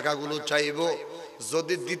থেকে টাকাগুলো চাইবো,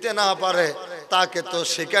 যদি দিতে না পারে তাকে তো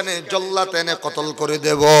সেখানে জল্লাতে এনে কতল করে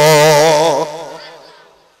দেব।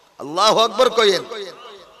 আল্লাহু আকবার কইেন।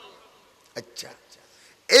 আচ্ছা,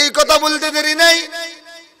 এই কথা বলতে দেরি নাই।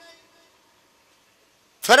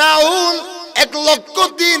 ফেরাউন 1 লক্ষ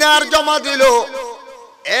দিনার জমা দিল।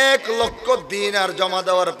 1 লক্ষ দিনার জমা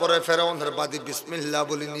দেওয়ার পরে ফেরাউনের বাদী বিসমিল্লাহ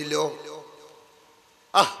বলে নিল।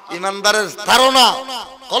 ইমানদারের ধারণা,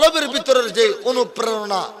 কলবের ভিতরের যে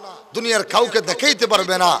অনুপ্রেরণা দুনিয়ার কাউকে দেখাইতে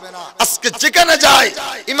পারবে না। আজকে যেখানে যায়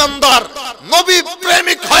ইমানদার নবী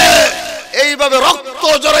প্রেমিক হয়ে এইভাবে রক্ত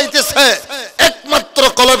জড়াইতেছে, একমাত্র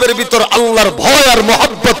কলবের ভিতর আল্লাহর ভয় আর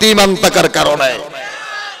মহব্বত ঈমান থাকার কারণে।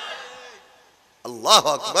 আল্লাহু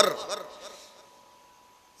আকবার।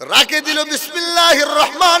 রাখে দিল বিসমিল্লাহির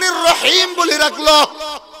রহমানির রহিম বলে রাখলো।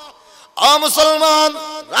 মুসলমান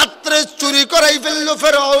রাত্রে চুরি করাই ফেললো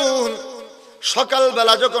ফেরাউন।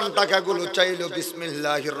 সকালবেলা যখন টাকাগুলো চাইলো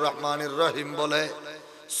বিসমিল্লাহির রহমানির রহিম বলে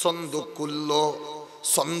সন্দুক খুললো।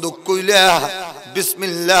 সন্দুক খুইলা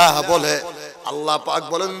বিসমিল্লাহ বলে আল্লাহ পাক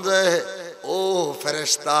বলেন যে ও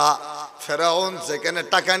ফেরেশতা, ফেরাউন যেখানে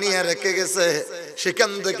টাকা নিয়ে রেখে গেছে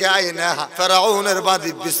সেখান থেকে আইনা ফেরাউনের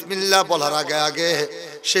বাদী বিসমিল্লাহ বলার আগে আগে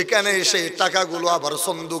সেখানে সেই টাকাগুলো আবার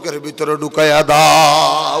সন্দুকের ভিতরে ঢুকাইয়া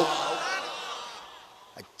দাও।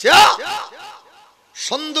 আচ্ছা,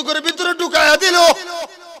 সন্দুকের ভিতরে ঢুকাইয়া দিল।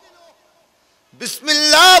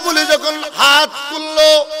 বিসমিল্লাহ বলে যখন হাত খুললো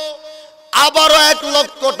আবারও 1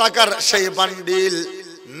 লক্ষ টাকার সেই বান্ডিল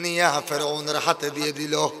নিয়ে ফেরাউনের হাতে দিয়ে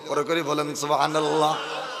দিল। পরে করে বলেন সুবহানাল্লাহ।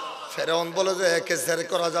 ফেরাউন বলে যে একে জের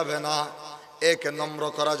করা যাবে না, একে নম্র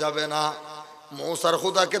করা যাবে না। মূসার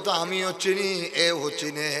খুদাকে তো আমিও চিনি, এও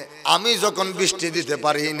চিনে। আমি যখন বৃষ্টি দিতে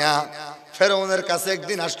পারি না, ফেরাউনের কাছে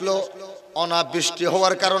একদিন আসলো অনাবৃষ্টি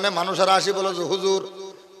হওয়ার কারণে মানুষেরা আসি বলে যে হুজুর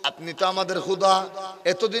আপনি তো আমাদের খুদা,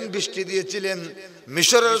 এতদিন বৃষ্টি দিয়েছিলেন,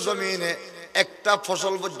 মিশরের জমিনে একটা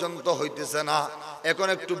ফসল পর্যন্ত হইতেছে না, এখন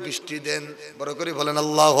একটু বৃষ্টি দেন। বড় করে বলেন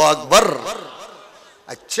আল্লাহু আকবার।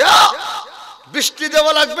 আচ্ছা, বৃষ্টি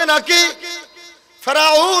দেওয়া লাগবে নাকি?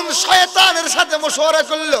 ফেরাউন শয়তানের সাথে মশওয়ারা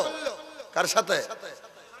করলো। কার সাথে?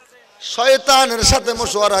 শয়তানের সাথে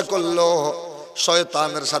মশওয়ারা করলো।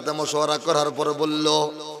 শয়তানের সাথে মশওয়ারা করার পরে বলল,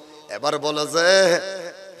 এবার বলে যে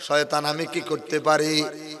শয়তান আমি কি করতে পারি?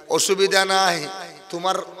 অসুবিধা নাই,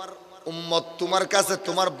 তোমার উম্মত তোমার কাছে,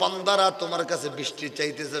 তোমার বান্দারা তোমার কাছে বৃষ্টি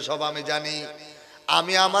চাইতেছে সব আমি জানি।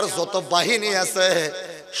 আমি আমার যত বাহিনী আছে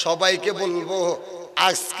সবাইকে বলবো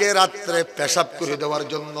আজকে রাত্রে পেশাব করে দেওয়ার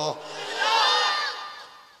জন্য।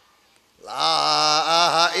 লা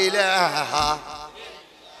ইলাহা,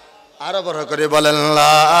 আরো বড় করে বলেন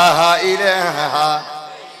লা ইলাহা।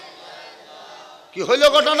 কি হইল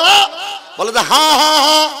ঘটনা? বলে যে হা হা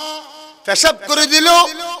হা, পেশাব করে দিল।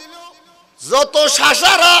 যত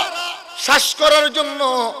শাসারা শ্বাস করার জন্য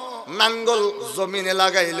নাঙ্গল জমিনে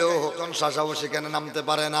লাগাইলো, তখন শাসাও সেখানে নামতে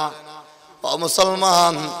পারে না। ও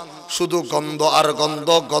মুসলমান, শুধু গন্ধ আর গন্ধ,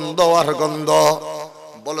 গন্ধ আর গন্ধ।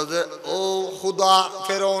 বলে যে ও খুদা,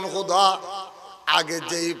 ফেরাউন খুদা, আগে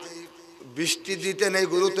যেই বৃষ্টি দিতেন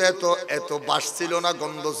এইগুলোতে এত এত বাস ছিল না,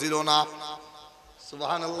 গন্ধ ছিল না।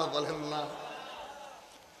 সুবহানাল্লাহ বলেন না।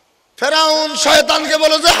 ফেরাউন শয়তানকে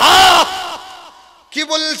বলে যে হ্যাঁ, কি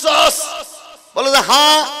বলছস? বলে যে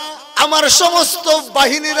হ্যাঁ, আমার সমস্ত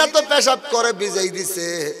বাহিনীরা তো পেশাব করে ভিজাই দিছে।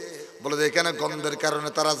 বলে যে এখানে গন্ধের কারণে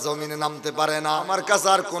তারা জমিনে নামতে পারে না। আমার কাছে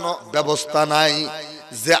আর কোনো ব্যবস্থা নাই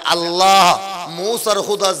যে আল্লাহ মূসার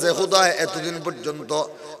খুদা, যে খুদা এতদিন পর্যন্ত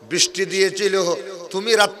বৃষ্টি দিয়েছিল,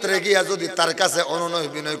 তুমি রাত্রে গিয়া যদি তার কাছে অনুনয়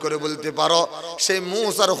বিনয় করে বলতে পারো সেই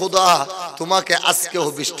মূসার খুদা তোমাকে আজকেও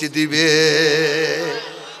বৃষ্টি দিবে।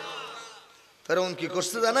 ফেরাউন কি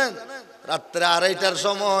করছে জানেন? রাত্রে 2:30টার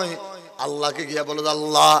সময় আল্লাহকে গিয়া বলে,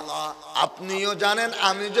 আল্লাহ আপনিও জানেন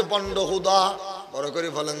আমি যে বন্ড খুদা। বড় করে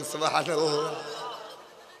বলেন সুবহানাল্লাহ।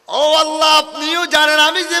 ও আল্লাহ আপনিও জানেন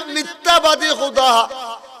আমি যে মিথ্যাবাদী খুদা,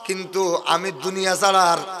 কিন্তু আমি দুনিয়া ছাড়া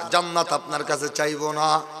আর জান্নাত আপনার কাছে চাইবো না।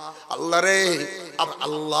 আল্লাহ রে,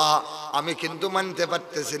 আল্লাহ আমি কিন্তু মানতে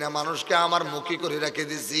পারতেছি না, মানুষকে আমার মুখী করে রেখে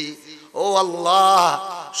দিছি। ও আল্লাহ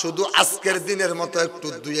শুধু আজকের দিনের মতো একটু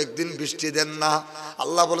 2-1 দিন বৃষ্টি দেন না।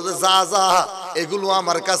 আল্লাহ বলে যে যা যা, এগুলো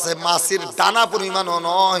আমার কাছে মাছির দানা পরিমাণও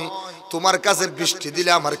নয়, তোমার কাছে বৃষ্টি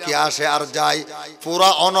দিলে আমার কি আসে আর যায়। পুরা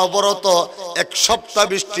অনবরত 1 সপ্তাহ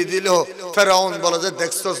বৃষ্টি দিল। ফেরাউন বলে যে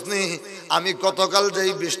দেখছস নি, আমি গতকাল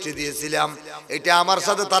যেই বৃষ্টি দিয়েছিলাম এটা আমার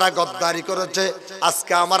সাথে তারা গদ্দারি করেছে,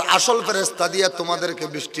 আজকে আমার আসল ফেরেশতা দিয়ে তোমাদেরকে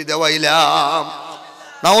বৃষ্টি দেওয়াইলাম।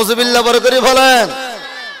 নাউজুবিল্লাহ বড় করে বলেন।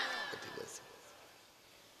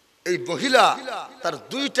 এই মহিলা তার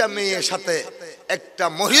 2টা মেয়ের সাথে, একটা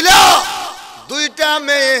মহিলা 2টা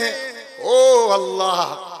মেয়ে, ও আল্লাহ,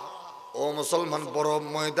 ও মুসলমান বড়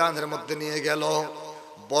ময়দানের মধ্যে নিয়ে গেল।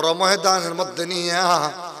 বড় ময়দানের মধ্যে নিয়ে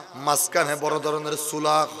মাঝখানে বড় ধরনের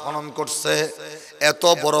চুলা খনন করছে। এত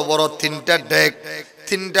বড় বড় 3টা ডেক,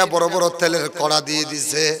 3টা বড় বড় তেলের কড়া দিয়ে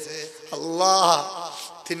দিছে। আল্লাহ,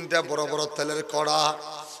 3টা বড় বড় তেলের কড়া।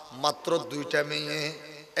 মাত্র 2টা মেয়ে,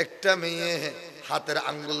 একটা মেয়ে হাতের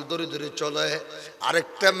আঙ্গুল ধরে ধরে চলে।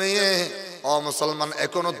 আরেকটা মেয়ে ও মুসলমান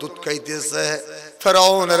এখনো দুধ খাইতেছে।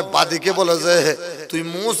 ফেরাউনের বাদীকে বলে যে তুই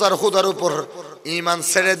মুসার খোদার উপর ঈমান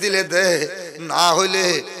ছেড়ে দিলে দে, না হইলে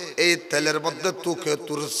এই তেলের মধ্যে তোকে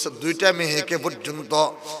তোর দুইটা মেয়েকে পর্যন্ত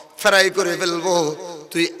ফ্রাই করে ফেলবো।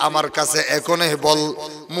 তুই আমার কাছে এখনই বল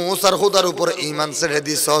মুসার খোদার উপর ঈমান ছেড়ে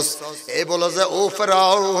দিছস। এই বলে যে ও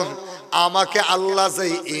ফেরাউন, আমাকে আল্লাহ যে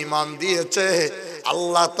ঈমান দিয়েছে,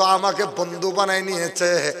 আল্লাহ তো আমাকে বন্ধু বানাই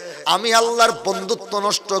নিয়েছে। আমি আল্লাহর বন্ধুত্ব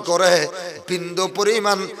নষ্ট করে বিন্দু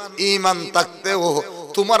পরিমাণ ঈমান থাকতেও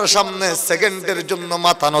তোমার সামনে সেকেন্ডের জন্য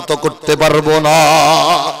মাথা নত করতে পারবো না।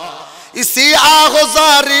 ইসি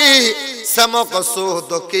আগুজারি সে মকসুদ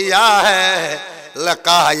কিয়া হ্যায়,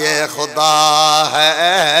 লকায়ে খুদা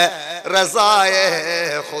হ্যায়, রজায়ে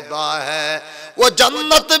খুদা হ্যায়, वो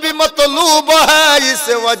जन्नत भी मतलूब है इस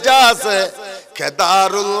वजह से कि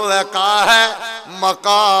दारुल लका है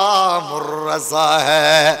मकामुर रज़ा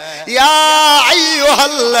है। या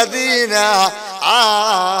अय्युहल्लज़ीना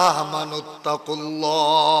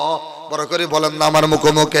আমানুত্তাকুল্লাহ, বড় করে বলেন না আমার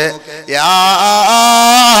মুখে মুখে, ইয়া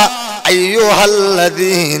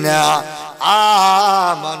আইয়ুহাল্লাযীনা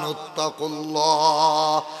আমানুত্তাকুল্লাহ।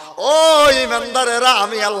 ও ঈমানদারেরা,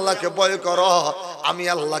 আমি আল্লাহকে ভয় করো, আমি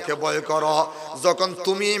আল্লাহকে ভয় করো। যখন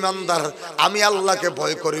তুমি ঈমানদার আমি আল্লাহকে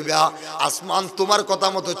ভয় করিবা, আসমান তোমার কথা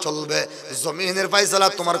মতো চলবে, জমিনের ফয়সালা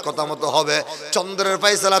তোমার কথা মতো হবে, চন্দ্রের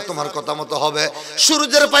ফয়সালা তোমার কথা মতো হবে,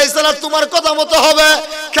 সূর্যের ফয়সালা তোমার কথা মতো হবে,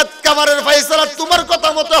 ক্ষেত খামারের ফয়সালা তোমার কথা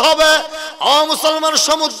মতো হবে, ও মুসলমান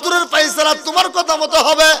সমুদ্রের ফয়সালা তোমার কথা মতো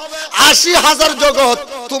হবে, ৮০,০০০ জগৎ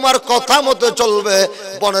তোমার কথা মতো চলবে,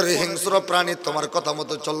 বনের হিংস্র প্রাণী তোমার কথা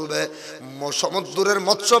মতো চলবে, সমুদ্রের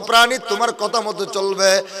মৎস্য প্রাণী তোমার কথা মতো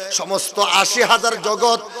চলবে, সমস্ত ৮০,০০০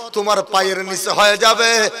 জগৎ তোমার পায়ের নিচে হয়ে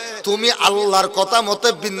যাবে। তুমি আল্লাহর কথা মতো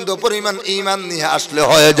বিন্দু পরিমাণ ঈমান নিয়ে আসলে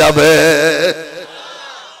হয়ে যাবে।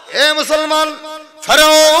 এ মুসলমান,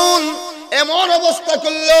 ফেরাউন এমন অবস্থা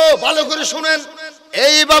করলো, ভালো করে শুনেন।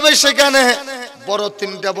 এইভাবে সেখানে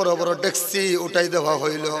তিনটা বড় বড় ডেকচি উঠাই দেওয়া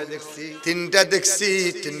হইল। তিনটা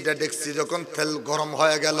ডেকচি যখন তেল গরম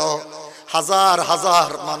হয়ে গেল, হাজার হাজার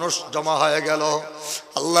মানুষ জমা হয়ে গেল।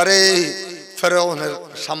 আল্লাহ রে, ফেরাউনের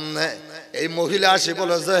সামনে এই মহিলা আসি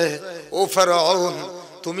বলে যে ও ফেরাউন,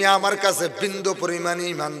 তুমি আমার কাছে বিন্দু পরিমাণ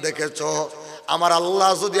ঈমান দেখেছো, আমার আল্লাহ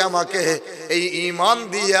যদি আমাকে এই ঈমান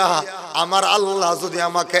দিয়া, আমার আল্লাহ যদি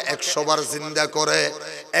আমাকে ১০০ বার জিন্দা করে,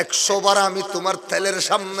 ১০০ বার আমি তোমার তেলের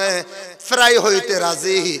সামনে ফ্রাই হইতে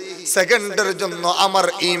রাজি, সেকেন্ডের জন্য আমার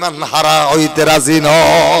ঈমান হারা হইতে রাজি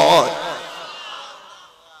নয়।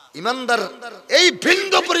 ইমানদার, এই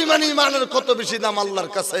বিন্দু পরিমাণ ঈমানের কত বেশি দাম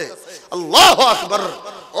আল্লাহর কাছে। আল্লাহু আকবার।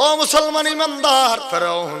 ও মুসলমান ইমানদার,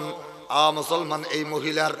 ফেরাউন মুসলমান এই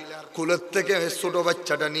মহিলার কুলের থেকে ছোট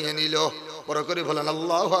বাচ্চাটা নিয়ে নিল। বড় করে বলেন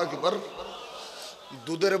আল্লাহু আকবার।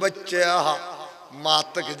 দুধের বাচ্চা, মা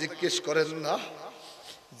তাকে জিজ্ঞেস করেন না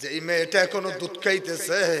যে এই মেয়েটা এখনো দুধ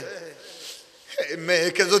খাইতেছে, এই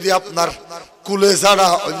মেয়েকে যদি আপনার কুলে ছাড়া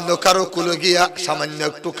অন্য কারো কুলে গিয়া সামান্য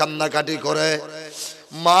একটু কান্নাকাটি করে,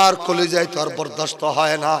 মার কলিজায় তো আর বরদাস্ত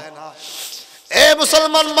হয় না। এ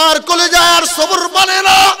মুসলমান, মার কলিজায় আর সবর মানে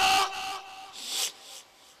না।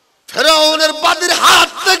 ফেরাউনের বাদীর হাত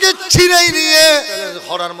থেকে ছিঁড়ে নিয়ে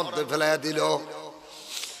খরার মধ্যে ফেলাইয়া দিল।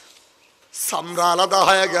 চামড়া আলাদা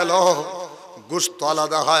হয়ে গেল, গোশত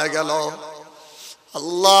আলাদা হয়ে গেল।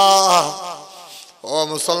 আল্লাহ, ও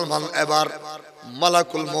মুসলমান, এবার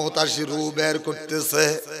মালাকুল মউত আসি রূহ বের করতেছে।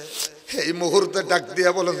 এই মুহূর্তে ডাক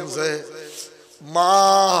দিয়ে বলেন যে মা,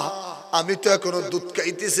 আমি তো এখনো দুধ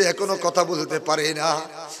খাইতেছি, এখনো কথা বলতে পারি না,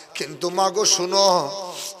 কিন্তু মা গো শুনো,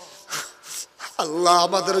 আল্লাহ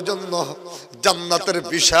আমাদের জন্য জান্নাতের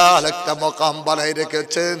বিশাল একটা মকাম বানাই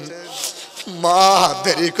রেখেছেন। মা,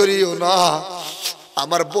 দেরি করিও না,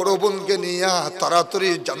 আমার বড় বোনকে নিয়ে তাড়াতাড়ি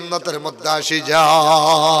জান্নাতের মধ্যে আসি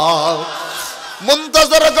যাও।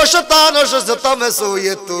 মুনতাজর গশতান শতম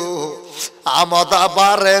সুয়েতু আমাদা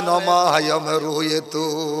বারে নমায়ম রুয়েতু,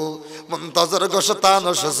 মুনতাজর গশতান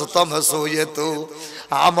শতম সুয়েতু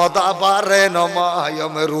আমাদা বারে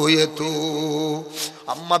নমায়ম রুয়েতু।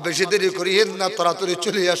 আম্মা, বেশি দেরি করিয়েন না, তাড়াতাড়ি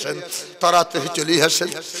চলে আসেন, তাড়াতাড়ি চলে আসেন।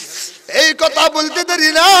 এই কথা বলতে দেরি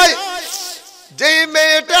নাই, যে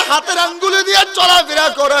মেয়েটা হাতের আঙ্গুলে দিয়ে চলাফেরা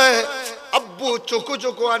করে, আব্বু চোখু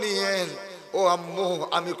চোখু আনিয়েন, ও আম্মু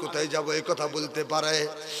আমি কোথায় যাব, এই কথা বলতে পারে।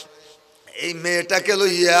 এই মেয়েটাকে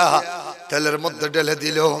লইয়া তেলের মধ্যে ঢেলে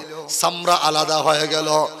দিল, চামড়া আলাদা হয়ে গেল,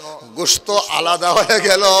 গোশত আলাদা হয়ে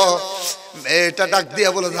গেল। মেয়েটা ডাক দিয়ে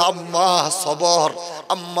বলে, আম্মা সবর,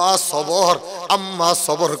 আম্মা সবর, আম্মা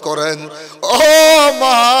সবর করেন। ও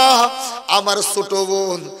মা, আমার ছোট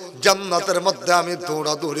বোন জান্নাতের মধ্যে আমি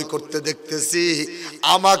দৌড়াদৌড়ি করতে দেখতেছি,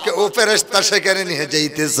 আমাকে ও ফেরেশতা সেখানে নিয়ে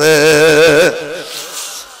যাইতেছে।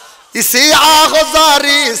 इसी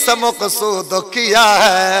आगजारी से मकसूद किया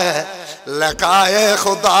है, लकाए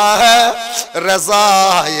खुदा है,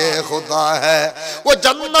 रज़ाए खुदा है, वो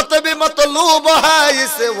जन्नत भी मतलूब है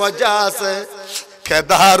इस वजह से कि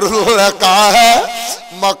दारुल लका है,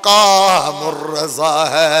 मकामुर रज़ा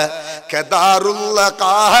है, कि दारुल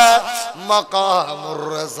लका है, मकामुर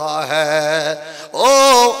रज़ा है। ओ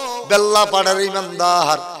बेल्ला पाड़ार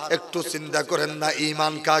ईमानदार, একটু চিন্তা করেন না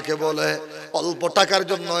ঈমান কাকে বলে। অল্প টাকার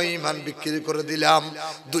জন্য ঈমান বিক্রি করে দিলাম,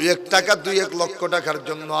 2-1 টাকা 2-1 লক্ষ টাকার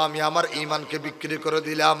জন্য আমি আমার ঈমানকে বিক্রি করে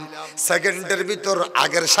দিলাম। সেকেন্ডের ভিতর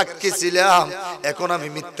আগের সাক্ষী ছিলাম, এখন আমি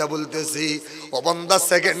মিথ্যা বলতেছি। ও বান্দা,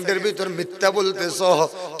 সেকেন্ডের ভিতর মিথ্যা বলতেছো,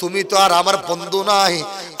 তুমি তো আর আমার বন্ধু নাই।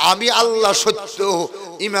 আমি আল্লাহ সত্য,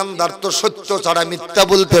 ঈমানদার তো সত্য ছাড়া মিথ্যা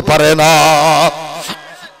বলতে পারে না।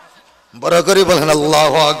 বড় করে বলেন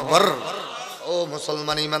আল্লাহু আকবার। ও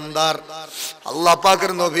মুসলমান ঈমানদার, আল্লাহ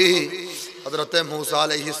পাকের নবী হযরতে মূসা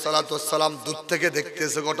আলাইহিস সালাতু ওয়াস সালাম দূর থেকে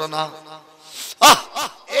দেখতেছে ঘটনা।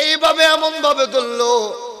 এইভাবে এমন ভাবে ধরলো,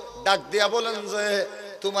 ডাক দিয়া বলেন যে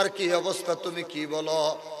তোমার কি অবস্থা, তুমি কি বলো?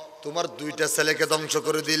 তোমার 2টা ছেলেকে ধ্বংস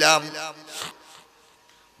করে দিলাম,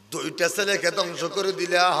 2টা ছেলেকে ধ্বংস করে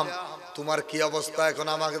দিলাম, তোমার কি অবস্থা এখন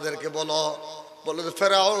আমাদেরকে বলো। বলে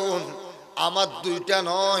ফেরাউন, আমার 2টা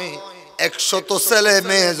নয় 100 ছেলে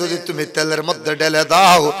মেয়ে যদি তুমি তেলের মধ্যে ঢেলে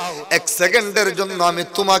দাও, 1 সেকেন্ডের জন্য আমি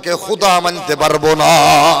তোমাকে খোদা মানতে পারবো না।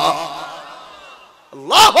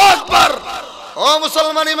 আল্লাহু আকবার। ও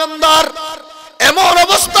মুসলমান ঈমানদার, এমন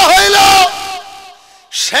অবস্থা হইল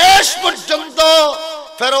শেষ পর্যন্ত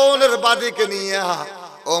ফেরাউনের বাদীকে নিয়ে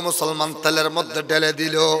ও মুসলমান তেলের মধ্যে ঢেলে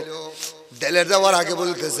দিল। ঢেলে দেওয়ার আগে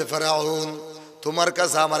বলতেছে, ফেরাউন তোমার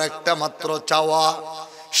কাছে আমার একটা মাত্র চাওয়া,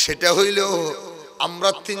 সেটা হইল আমরা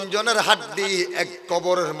 3 জনের হাড্ডি এক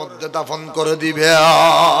কবরের মধ্যে দাফন করে দিবে।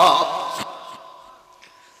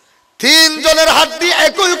 3 জনের হাড্ডি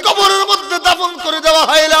একই কবরের মধ্যে দাফন করে দেওয়া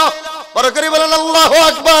হইল। বড় করে বলেন আল্লাহু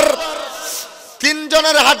আকবার। 3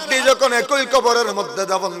 জনের হাড্ডি যখন একই কবরের মধ্যে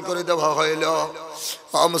দাফন করে দেওয়া হইল,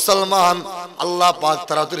 ও মুসলমান, আল্লাহ পাক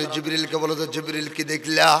তাড়াতাড়ি জিবরিলকে বলে, জিবরিল কি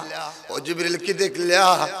দেখলা? ও জিবরিল কি দেখলা?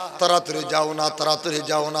 তাড়াতাড়ি যাও না, তাড়াতাড়ি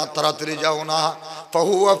যাও না, তাড়াতাড়ি যাও না।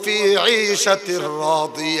 ফাহুয়া ফি ঈশাতির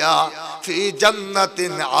রাদিয়া ফি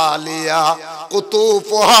জান্নাতিন আলিয়া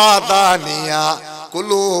কুতুফুহা দানিয়া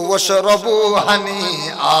কুলু ওয়াশরাবু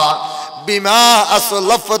হানিআ বিমা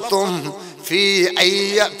আসলাফতুম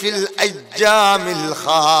ফিল আইয়ামিল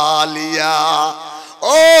খালিয়া।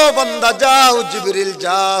 ও বান্দা যাও, জিবরিল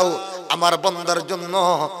যাও, আমার বান্দার জন্য,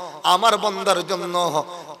 আমার বান্দার জন্য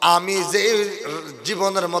আমি যে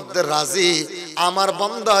জীবনের মধ্যে রাজি, আমার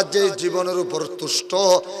বান্দা যে জীবনের উপর তুষ্ট,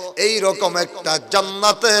 এই রকম একটা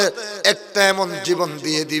জান্নাতে একটা এমন জীবন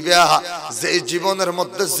দিয়ে দিবে যে জীবনের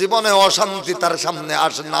মধ্যে জীবনে অশান্তি তার সামনে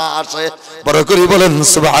আসে না আসে। বড় করে বলেন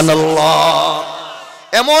সুবহানাল্লাহ।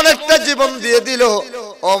 এমন একটা জীবন দিয়ে দিল,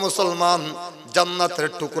 ও মুসলমান, জান্নাতের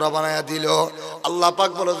টুকরা বানায়া দিল। আল্লাহ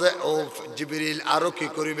পাক বলে যে, ও জিবরিল আরো কি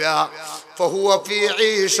করিবে? ফাহুয়া ফি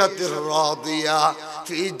ঈশাতির রাদিয়া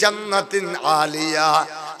ফি জান্নাতিন আলিয়া।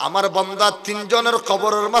 আমার বান্দা 3 জনের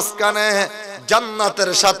কবরের মাঝখানে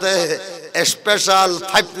জান্নাতের সাথে স্পেশাল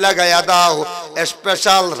পাইপ লাগায়া দাও,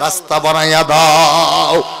 স্পেশাল রাস্তা বানায়া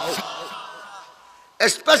দাও।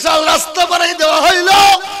 স্পেশাল রাস্তা বানাই দেওয়া হইল।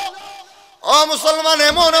 ও মুসলমান,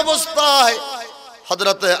 এমন অবস্থায়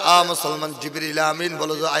হযরতে মুসলমান জিবরিল আমিন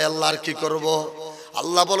বলে যে, আয় আল্লাহর কি করব?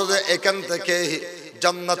 আল্লাহ বলে যে, এখান থেকে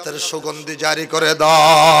জান্নাতের সুগন্ধি জারি করে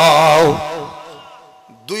দাও।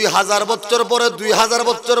 2000 বছর পরে, 2000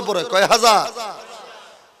 বছর পরে, কয় হাজার?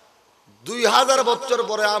 2000 বছর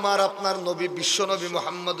পরে আমার আপনার নবী, বিশ্ব নবী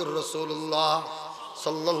মুহাম্মদুর রাসূলুল্লাহ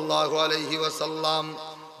সাল্লাল্লাহু আলাইহি ওয়াসাল্লাম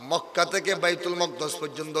মক্কা থেকে বাইতুল মাকদাস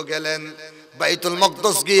পর্যন্ত গেলেন। বাইতুল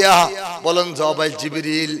মাকদাস গিয়া বলেন, যাও ভাই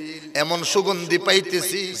জিবরিল, এমন সুগন্ধি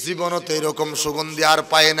পাইতেছি, জীবনতে এরকম সুগন্ধি আর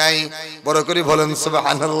পায় নাই। বড় করে বলেন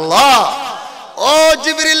সুবহানাল্লাহ। ও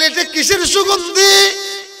জিবরিল, এটা কিসের সুগন্ধি?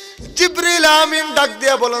 জিবরিল আমিন ডাক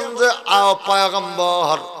দিয়া বলেন যে,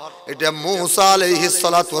 পয়গম্বর, এটা মূসা আলাইহিস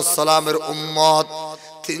সালাতু ওয়াস সালামের উম্মত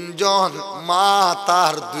 3 জন, মা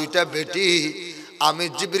তার 2টা বেটি আমি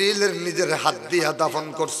জিবরিলের নিজের হাত দিয়ে দাফন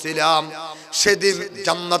করছিলাম। সেদিন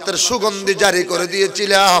জান্নাতের সুগন্ধি জারি করে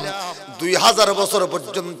দিয়েছিলাম। 2000 বছর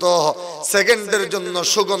পর্যন্ত সেকেন্ডের জন্য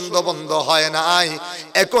সুগন্ধ বন্ধ হয় নাই,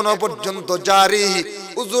 এখনো পর্যন্ত জারি।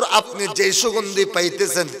 হুজুর আপনি যে সুগন্ধি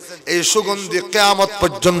পাইতেছেন এই সুগন্ধি কিয়ামত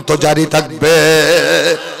পর্যন্ত জারি থাকবে।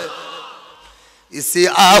 इसी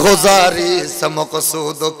आगुजारी से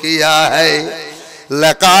मकसूद किया है,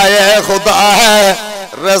 लकाए खुदा है,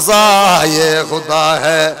 रज़ाए खुदा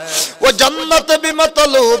है, वो जन्नत भी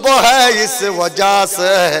मतलूब है इस वजह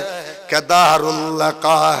से कि दारुल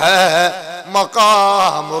लका है,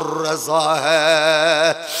 मकामुर रज़ा है।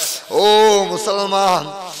 ओ मुसलमान,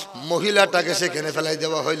 মহিলাটাকে সেখানে ফেলাই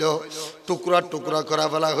দেওয়া হইল, টুকরা টুকরা করা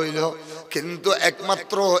ফেলা হইল, কিন্তু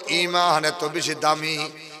একমাত্র ঈমান এত বেশি দামি,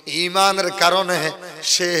 ঈমানের কারণে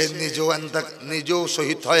সে নিজেও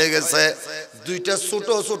শহীদ হয়ে গেছে। দুইটা ছোট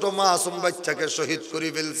ছোট মাসুম বাচ্চাকে শহীদ করে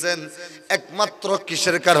ফেলছেন একমাত্র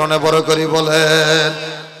কিসের কারণে? বড় করে বলেন,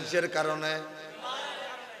 কিসের কারণে?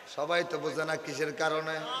 সবাই তো বোঝে না কিসের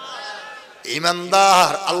কারণে।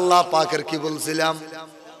 ঈমানদার আল্লাহ পাকের কি বলছিলাম?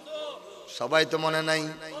 সবাই তো মনে নাই।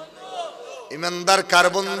 ঈমানদার কার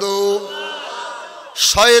বন্ধু?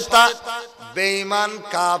 শয়তান, বেঈমান,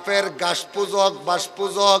 কাফের, গাছ পূজক, বাস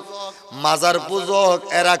পূজক, মাজার পূজক,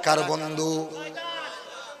 এরা কার বন্ধু?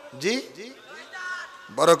 জি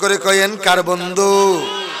বড় করে কইেন, কার বন্ধু?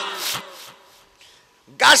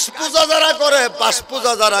 গাছ পূজা যারা করে, বাস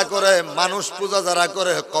পূজা যারা করে, মানুষ পূজা যারা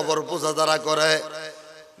করে, কবর পূজা যারা করে,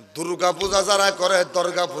 দুর্গা পূজা যারা করে,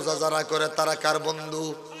 দরগা পূজা যারা করে, তারা কার বন্ধু?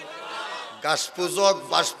 গাছ পূজক,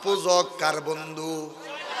 বাস পূজক কার বন্ধু?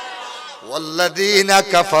 ওয়াল্লাযীনা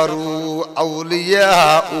কাফারু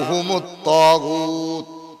আউলিয়াউহুমুত তাগুত।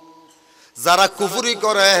 যারা কুফরি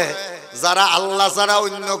করে, যারা আল্লাহ ছাড়া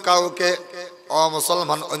অন্য কাউকে,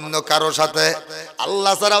 মুসলমান অন্য কারো সাথে,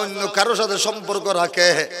 আল্লাহ ছাড়া অন্য কারো সাথে সম্পর্ক রাখে,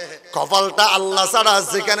 কপালটা আল্লাহ ছাড়া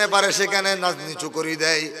যেখানে পারে সেখানে নাচ নিচু করে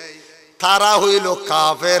দেয়, তারা হইল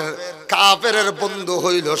কাফের। কাফেরের বন্ধু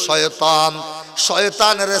হইল শয়তান,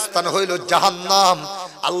 শয়তানের স্থান হইল জাহান্নাম।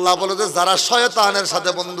 আল্লাহ বলে যে যারা শয়তানের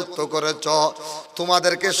সাথে বন্ধুত্ব করেছ,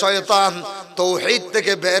 তোমাদেরকে শয়তান তাওহীদ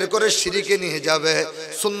থেকে বের করে শিরকে নিয়ে যাবে,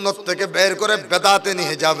 সুন্নত থেকে বের করে বেদাতে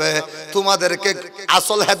নিয়ে যাবে, তোমাদেরকে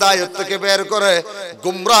আসল হেদায়েত থেকে বের করে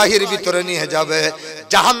গুমরাহির ভিতরে নিয়ে যাবে,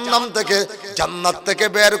 জাহান্নাম থেকে, জান্নাত থেকে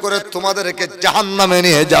বের করে তোমাদেরকে জাহান্নামে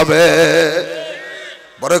নিয়ে যাবে।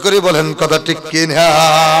 বড় করে বলেন কথা ঠিক কি না?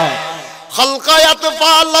 খলকায়াত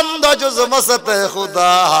পালন্দ জুজ মসতে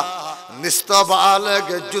খুদা, নিস্তবালগ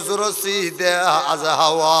জুজ রসিদে আজ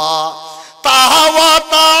হাওয়া, তা হাওয়া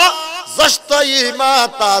তা জশতই মা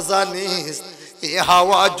তাজানিস, ই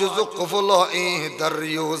হাওয়া জুজ কুফল ই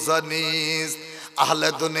দরিউজানিস। আহলে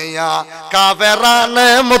দুনিয়া কাফেরানে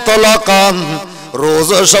মুতলাকান, রোজ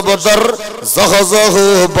শবদর জহ জহ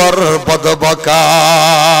বর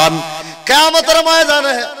বদবকান। কিয়ামতের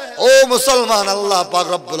ময়দানে ও মুসলমান, আল্লাহ পাক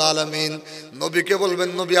রব্বুল আলামিন নবীকে বলবেন,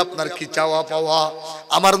 নবী আপনার কি চাওয়া পাওয়া?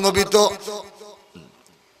 আমার নবী তো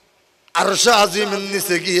আরশে আজিমের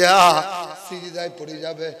নিচে গিয়া সিজদায় পড়ে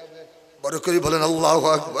যাবে। বড় করে বলেন আল্লাহু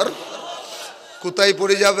আকবার। কোথায়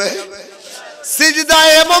পড়ে যাবে?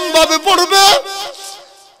 সিজদায় এমন ভাবে পড়বে,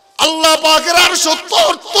 আল্লাহ পাকের আরশ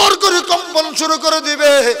তোর তোর করে কম্পন শুরু করে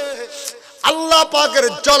দিবে। আল্লাহ পাকের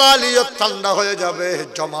জালালিয়ত ঠান্ডা হয়ে যাবে,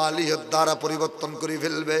 জামালিয়ত দ্বারা পরিবর্তন করে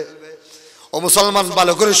ফেলবে। ও মুসলমান,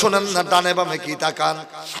 ভালো করে শোনেন না, ডানে বামে কি তাকান।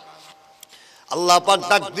 আল্লাহ পাক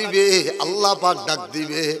ডাক দিবে, আল্লাহ পাক ডাক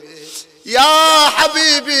দিবে, ইয়া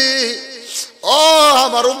হাবিবি, ও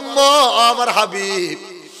আমার উম্মত, আমার হাবিব,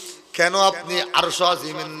 কেন আপনি আরশ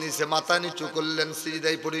আজিমের নিচে মাথা নিচু করলেন,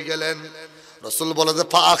 সিজদায় পড়ে গেলেন? রাসূল বলে যে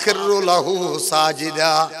ফাখিরু লাহু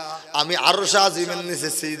সাজিদা, আমি আরশ আজিমের নিচে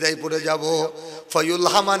সিজদায় পড়ে যাব।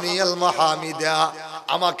 ফায়ুলহামানিয়াল মাহামিদা,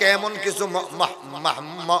 আমাকে এমন কিছু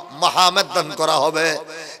মাহমদ দান করা হবে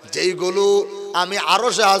যেইগুলো আমি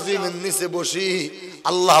আরশ আজিমের নিচে বসি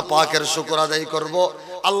আল্লাহ পাকের শুকর আদায় করব,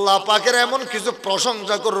 আল্লাহ পাকের এমন কিছু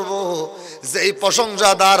প্রশংসা করব যেই প্রশংসা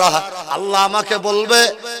দ্বারা আল্লাহ আমাকে বলবে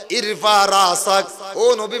ইরফা রাসাক, ও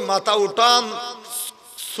নবী মাথা উঠান,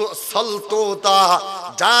 সালতুতা,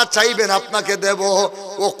 যা চাইবেন আপনাকে দেব,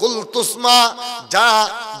 ও কুলতুসমা, যা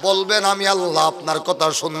বলবেন আমি আল্লাহ আপনার কথা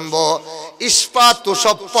শুনবো, ইশফা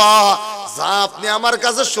তুশফা, যা আপনি আমার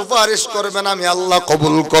কাছে সুপারিশ করবেন আমি আল্লাহ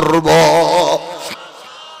কবুল করব।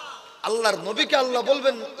 আল্লাহর নবীকে আল্লাহ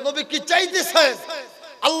বলবেন, নবী কি চাইতেছেন?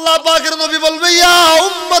 আল্লাহ পাকের নবী বলবে ইয়া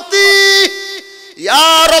উম্মতি,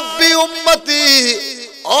 ইয়া রাব্বি উম্মতি,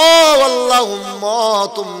 ও আল্লাহ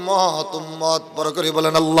উম্মত উম্মত উম্মত। বড় করে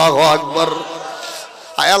বলেন আল্লাহু আকবার।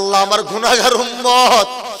 আয় আল্লাহ, আমার গুনাহগার উম্মত,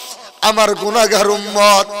 আমার গুনাহগার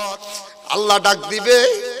উম্মত। আল্লাহ ডাক দিবে,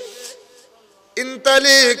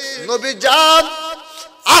 ইনতালিক, নবী যান,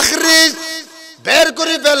 আখরিজ, বের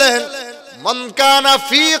করে ফেলেন, মান কানা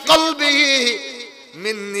ফি কলবিহি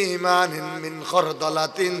মিন ঈমানিন মিন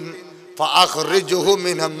খারদালাতিন ফাআখরিজহু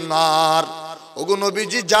মিনান নার। ওগো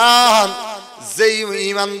নবীজি যান, যেই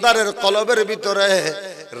ঈমানদারের কলবের ভিতরে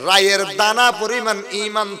রায়ের দানা পরিমাণ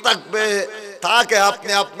ঈমান থাকবে, তাকে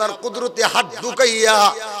আপনি আপনার কুদরতি হাত ঢুকাইয়া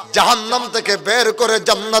জাহান্নাম থেকে বের করে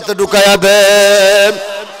জান্নাতে ঢুকাইয়া দেন।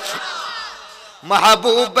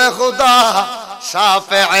 महबूब खुदा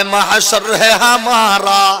शाफ़े महशर है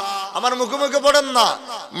हमारा, আমার মুখে মুখে পড়েন না,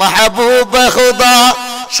 महबूब खुदा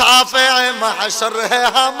शाफ़े महशर है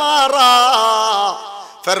हमारा,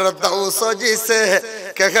 फिरदौस जिसे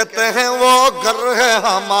कहते हैं वो घर है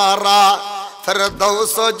हमारा,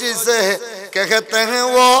 फिरदौस जिसे कहते हैं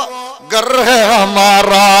वो घर है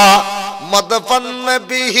हमारा, मदफन में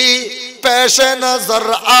भी पेश नजर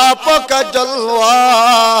आपका जलवा,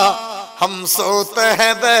 हम सोते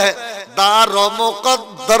हैं वे दारो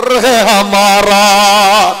मुकद्दर है हमारा।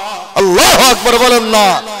 अल्लाह अकबर बोलें ना।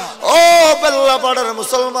 ओ बेल्ला पाड़ेर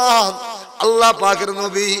मुसलमान, अल्लाह पाकेर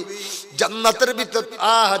नबी জান্নাতের ভিতর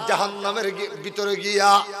জাহান্নামের ভিতরে গিয়া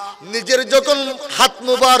নিজের যখন হাত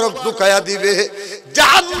মুবারক ঢুকায়া দিবে,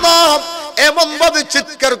 জাহান্নাম এমন ভাবে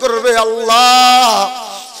চিৎকার করবে, আল্লাহ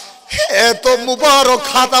এত মুবারক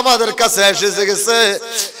হাত আমাদের কাছে এসে গেছে,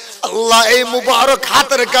 আল্লাহ এই মুবারক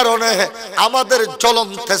হাতের কারণে আমাদের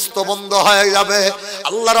জ্বলন্ত বন্ধ হয়ে যাবে।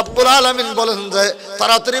 আল্লাহ রাব্বুল আলামিন বলেন যে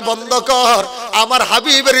তাড়াতাড়ি বন্ধ কর, আমার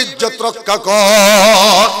হাবিবের ইজ্জত রক্ষা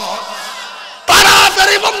কর,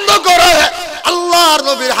 তাড়াতাড়ি বন্ধ করে। আল্লাহর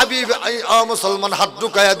নবীর হাবিব মুসলমান হাত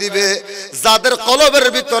ঢুকায়া দিবে, যাদের কলবের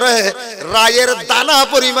ভিতরে রায়ের দানা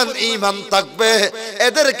পরিমাণ ঈমান থাকবে,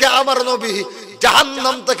 এদেরকে আমার নবী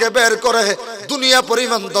জাহান্নাম থেকে বের করে দুনিয়া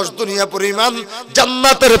পরিমাণ 10 দুনিয়া পরিমাণ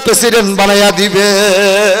জান্নাতের প্রেসিডেন্ট বানায়া দিবে।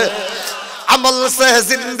 আমল সে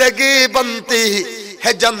জিंदगी बनती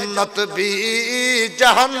है जन्नत भी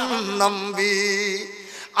जहन्नम भी,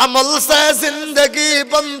 अमल से जिंदगी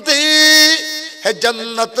बनती है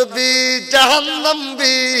जन्नत भी जहन्नम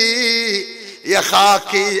भी, ये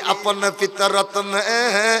खाकी अपन फितरत में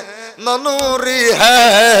न नूरी है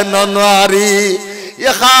न नारी,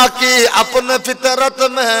 ये खाकी अपन फितरत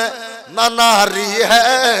में न नारी है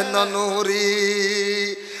न नूरी,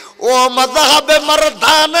 वो मज़हब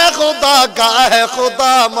मर्दान खुदा का है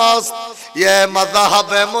खुदा मस्त, ये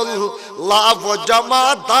मज़हब मुल्ला वो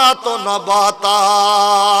जमादात व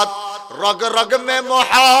नबातात, रग रग में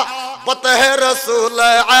मोहब्बत है रसूल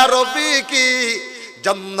अरबी की,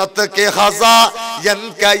 जन्नत के खज़ाइन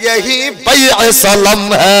का यही बैअ सलम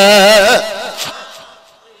है।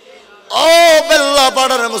 ও বেল্লা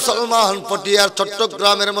পাড়ার মুসলমান, পটিয়ার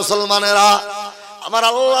চট্টগ্রামের মুসলমানেরা, আমার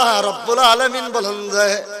আল্লাহ রব্বুল আলামিন বলেন যে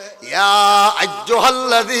ইয়া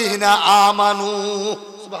আইয়ুহাল্লাযীনা আমানু,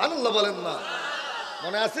 সুবহানাল্লাহ বলেন না,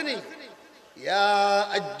 মনে আসেনি? ইয়া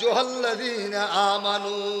আইয়ুহাল্লাযীনা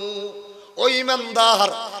আমানু, ও ঈমানদার,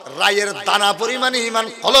 রায়ের দানা পরিমাণ ঈমান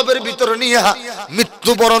কলবের ভিতরে নিয়া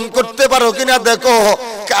মৃত্যুবরণ করতে পারো কিনা দেখো,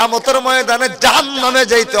 কিয়ামতের ময়দানে জাহান্নামে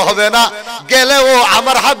যাইতে হবে না, গেলেও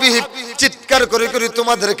আমার হাবিব চিৎকার করে করে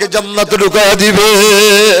তোমাদেরকে জান্নাতে ঢুকায়া দিবে।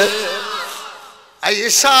 আই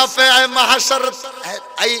শাফিঈ মাহশর,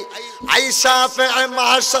 আই শাফিঈ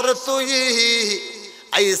মাহশর তুই,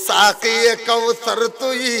 আই সাকি কাউসার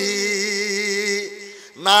তুই,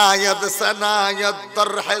 नायद सनायद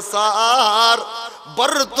दर हिसार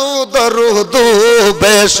बरतू दरूदू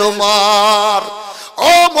बेशुमार।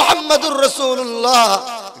 ओ मुहम्मदुर रसूलुल्लाह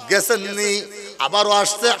গেছেননি, আবারও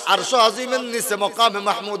আসছে আরশ আজিমের নিচে মাকামে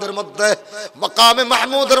মাহমুদের মধ্যে, মাকামে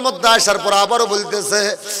মাহমুদের মধ্যে আসার পর আবারও বলতেছে,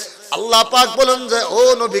 আল্লাহ পাক বলেন যে ও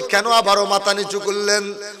নবী কেন আবারও মাথা নিচু করলেন,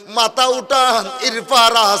 মাথা উঠান, ইরফা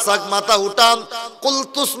রাসাক, মাথা উঠান,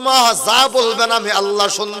 কুলতুসমা, যা বলবেন আমি আল্লাহ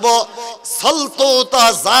শুনবো, সালতুতা,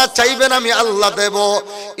 যা চাইবেন আমি আল্লাহ দেব,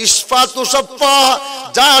 ইশফাতু শাফা,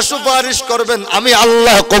 যা সুপারিশ করবেন আমি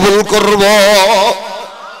আল্লাহ কবুল করব।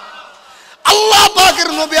 আল্লাহ পাকের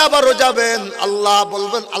নবী আবারও যাবেন, আল্লাহ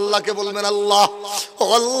বলবেন, আল্লাহকে বলবেন, আল্লাহ ও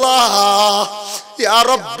আল্লাহ ইয়া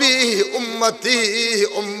রব্বি উম্মতি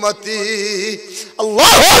উম্মতি,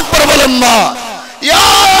 আল্লাহু আকবার বলেন না, ইয়া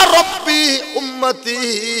রব্বি উম্মতি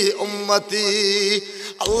উম্মতি,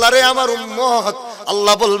 আল্লাহ রে আমার উম্মত।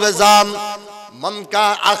 আল্লাহ বলবে যান, মান কা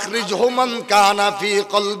আখরিজহু মান কানা ফি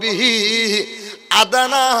কলবিহি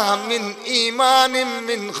আদানা মিন ঈমানিন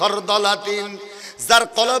মিন খারদালাতিন, যার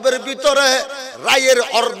কলবের ভিতরে রায়ের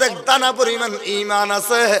অর্ধেক দানা পরিমাণ ঈমান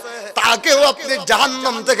আছে, তাকেও আপনি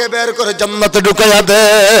জাহান্নাম থেকে বের করে জান্নাতে ঢুকাইয়া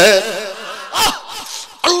দেন।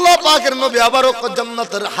 আল্লাহ পাকের নবী আবারও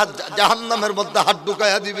জান্নাতের জাহান্নামের মধ্যে হাত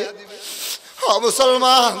ঢুকাইয়া দিবে। ও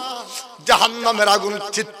মুসলমান, জাহান্নামের আগুন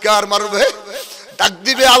চিৎকার মারবে, ডাক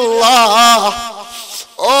দিবে আল্লাহ,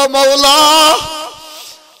 ও ও মওলা,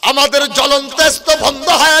 আমাদের জ্বলন্ত তো বন্ধ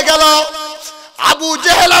হয়ে গেল। আবু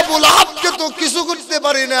জেহেল আবু লাহাবকে তো কিছু করতে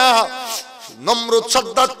পারি না, নমরুদ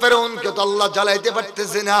সাদ্দাত ফেরাউনকে তো আল্লাহ জ্বালাইতে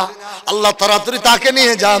পারতেছে না। আল্লাহ তাড়াতাড়ি তাকে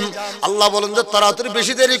নিয়ে যান। আল্লাহ বলেন যে তাড়াতাড়ি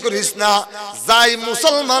বেশি দেরি করিস না, যাই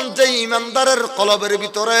মুসলমান যে ইমানদারের কলবের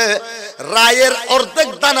ভিতরে রায়ের অর্ধেক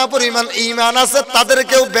দানা পরিমাণ ঈমান আছে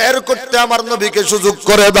তাদেরকেও বের করতে আমার নবীকে সুযোগ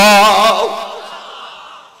করে দাও।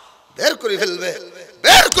 বের করে ফেলবে,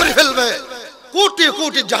 বের করে ফেলবে, কোটি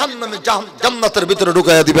কোটি জাহান্নামে জান্নাতের ভিতরে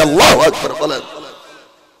ঢুকাইয়া দিবে। আল্লাহু আকবার বলেন।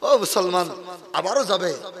 ও মুসলমান, আবারও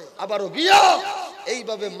যাবে, আবারও গিয়া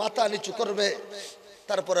এইভাবে মাথা নিচু করবে,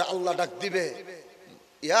 তারপরে আল্লাহ ডাক দিবে,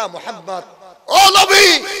 ইয়া মুহাম্মদ, ও নবী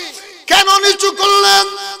কেন নিচু করলেন?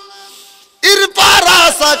 ইরফা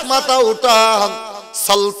রাসাক, মাথা উঠান,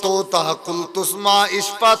 সালতু তাকুল তুসমা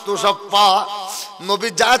ইশফা তুশফা। নবী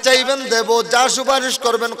যা চাইবেন দেব, যা সুপারিশ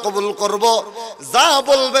করবেন কবুল করব, যা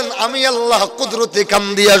বলবেন আমি আল্লাহ কুদরতি কান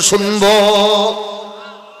দিয়া শুনবো।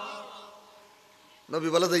 নবী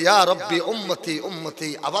বলে যে ইয়া রব্বি উম্মতি উম্মতি,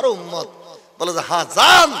 আবার উম্মত। বলে যে হ্যাঁ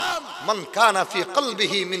যান, মান কানা ফি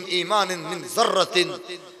কলবিহি মিন ঈমানিন মিন যাররাতিন।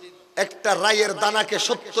 একটা রায়ের দানাকে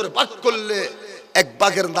 70 ভাগ করলে এক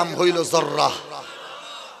ভাগের নাম হইল যররা।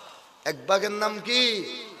 এক ভাগের নাম কি?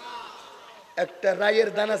 একটা রায়ের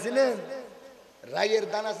দানা চিনেন? রায়ের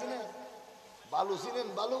দানা চিনেন? বালু চিনেন?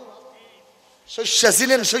 বালু। শস্য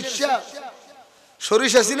চিনেন? শস্য।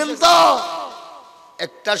 সরিষা চিনেন তো?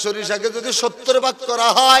 একটা সরিষাকে যদি 70 ভাগ করা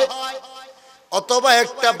হয়, অথবা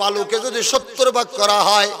একটা বালুকে যদি 70 ভাগ করা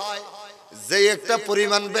হয়, যে একটা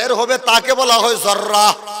পরিমাণ বের হবে তাকে বলা হয় যররা।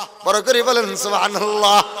 বড় করে বলেন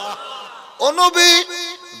সুবহানাল্লাহ। ও নবী,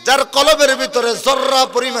 যার কলবের ভিতরে যররা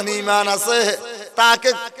পরিমাণ ঈমান আছে তাকে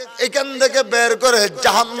এখান থেকে বের করে,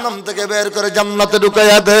 জাহান্নাম থেকে বের করে জান্নাতে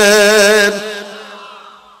ঢুকাইয়া দেন।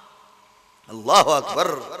 আল্লাহু আকবার।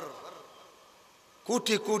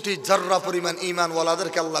 কোটি কোটি যররা পরিমাণ ঈমান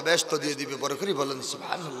ওয়ালাদেরকে আল্লাহ বেহেশত দিয়ে দিবে। বড় করে বলেন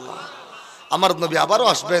সুবহানাল্লাহ। আমার নবী আবারও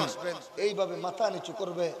আসবেন, এইভাবে মাথা নিচু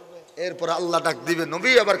করবে, এরপর আল্লাহ ডাক দিবে,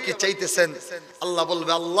 নবী আবার কি চাইতেছেন? আল্লাহ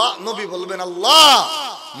বলবে, আল্লাহ, নবী বলবেন, আল্লাহ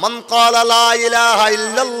মান ক্বালা লা ইলাহা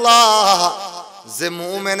ইল্লাল্লাহ, যে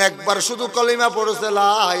মুমিন একবার শুধু কলিমা পড়ছে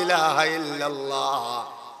লা ইলাহা ইল্লাল্লাহ,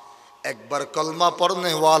 একবার কলমা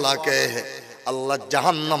পড়নে ওয়ালাকে আল্লাহ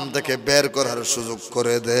জাহান্নাম থেকে বের করার সুযোগ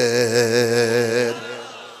করে দেন।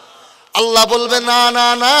 আল্লাহ বলবে, না না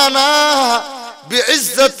না না,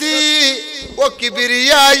 বিইজ্জতি ওয়া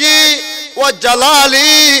কিবরিয়াই ওয়া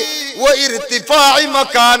জালালি ওয়া ইরতিফাই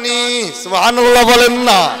মাকানি। সুবহানাল্লাহ বলেন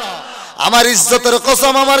না। আমার ইজ্জতের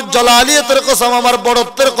কসম, আমার জালালিয়তের কসম, আমার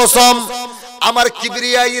বড়ত্বের কসম, আমার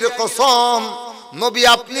কিবরিয়াইর কসম, নবী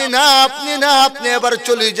আপনি না, আপনি না, আপনি এবার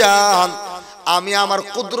চলে যান। আমি আমার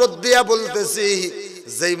কুদরত দিয়া বলতেছি,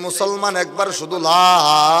 যেই মুসলমান একবার শুধু লা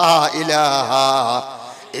ইলাহা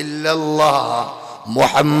ইল্লাল্লাহ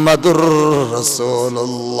মুহাম্মাদুর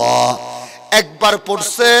রাসূলুল্লাহ একবার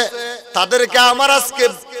পড়ছে, তাদেরকে আমার আজকে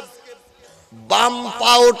বাম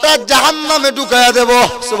পাওটা জাহান্নামে ঢুকাইয়া দেব।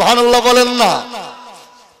 সুবহানাল্লাহ বলেন না।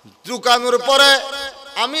 ঢুকানোর পরে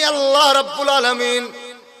আমি আল্লাহ রাব্বুল আলামিন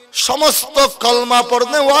সমস্ত কলমা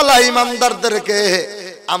পড়নে ওয়ালা ইমানদারদেরকে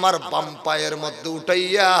আমার বাম পায়ের মধ্যে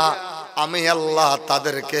উঠাইয়া আমি আল্লাহ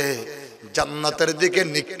তাদেরকে জান্নাতের দিকে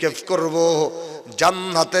নিক্ষেপ করব।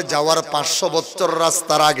 জান্নাতে যাওয়ার 500 বছর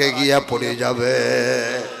রাস্তার আগে গিয়া পড়ে যাবে।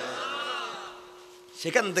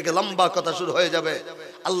 সেখান থেকে লম্বা কথা শুরু হয়ে যাবে।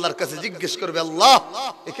 আল্লাহর কাছে জিজ্ঞেস করবে, আল্লাহ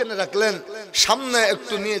এখানে রাখলেন, সামনে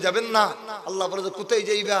একটু নিয়ে যাবেন না? আল্লাহ বলে, কোথায়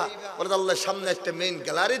যাইবা? বলে, আল্লাহ সামনে একটা মেইন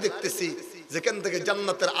গ্যালারি দেখতেছি, যেখান থেকে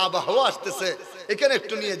জান্নাতের আবহাওয়া আসতেছে, এখানে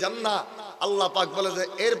একটু নিয়ে যান না। আল্লাহ পাক বলে যে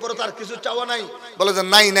এরপরে তার কিছু চাওয়া নাই? বলে যে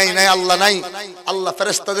নাই নাই নাই, আল্লাহ নাই। আল্লাহ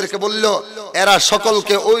ফেরেশতাদেরকে বলল, এরা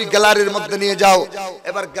সকলকে ওই গ্যালারির মধ্যে নিয়ে যাও।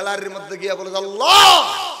 এবার গ্যালারির মধ্যে গিয়ে বলে, আল্লাহ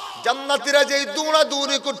জান্নাতীরা যেই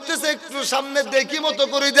দৌড়াদৌড়ি করতেছে, একটু সামনে দেখি মতো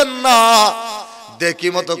করে দেন না। দেখি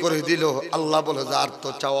মতো করে দিল। আল্লাহ বলে যে আর তো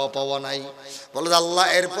চাওয়া পাওয়া নাই। বলে যে আল্লাহ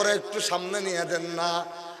এরপরে একটু সামনে নিয়ে দেন না।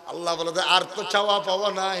 আল্লাহ বলে যে আর তো চাওয়া পাওয়া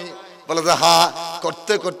নাই। বলে যে হ্যাঁ,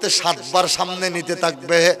 করতে করতে 7 বার সামনে নিতে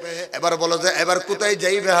থাকবে। এবার বলে যে এবার কোথায়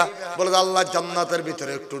যাইবে? বলে যে আল্লাহ জান্নাতের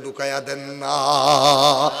ভিতরে একটু ঢুকাইয়া দেন না।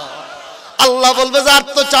 আল্লাহ বলবে যে আর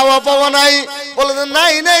তো চাওয়া পাওয়া নাই। বলে যে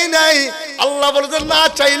নাই নাই নাই। আল্লাহ বলে যে না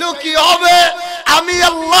চাইলেও কি হবে, আমি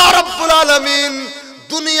আল্লাহ রাব্বুল আলামিন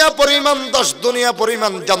দুনিয়া পরিমাণ 10 দুনিয়া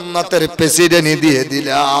পরিমাণ জান্নাতের প্রেসিডেন্ট দিয়ে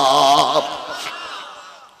দিলাম।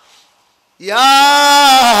 ইয়া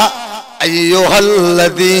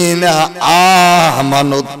আইয়ুহাল্লাযীনা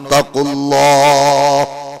আমানুত্তাকুল্লাহ।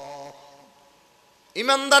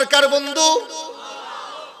 ইমানদার কার বন্ধু?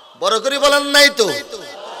 বড় করে বলেন নাই তো?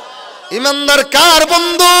 ইমানদার কার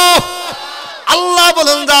বন্ধু? আল্লাহ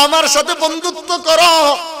বলেন যে আমার সাথে বন্ধুত্ব করো,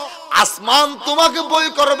 আসমান তোমাকে ভয়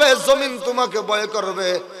করবে, জমিন তোমাকে ভয় করবে,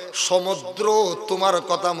 সমুদ্র তোমার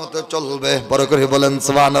কথা মতো চলবে। বড় করে বলেন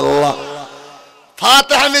সুবহানাল্লাহ।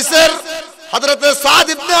 ফাতিহা মিসর হযরত সাদ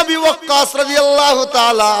ইবনে আবি ওয়াক্কাস রাদিয়াল্লাহু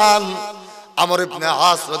তাআলা আন, আমর ইবনে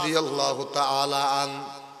আস রাদিয়াল্লাহু তাআলা আন।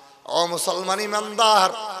 ও মুসলমান ইমানদার,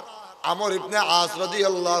 আমর ইবনে আস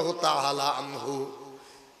রাদিয়াল্লাহু তাআলা আনহু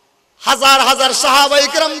হাজার হাজার সাহাবায়ে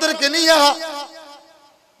কেরামদেরকে নিয়ে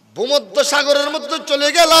ভূমধ্য সাগরের মধ্যে চলে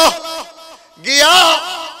গেল। গিয়া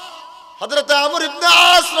হযরত আমর ইবনে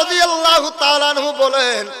আস রাদিয়াল্লাহু তাআলা আনহু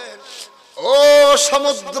বলেন, ও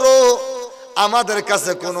সমুদ্র, আমাদের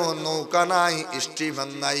কাছে কোনো নৌকা নাই, স্টিমার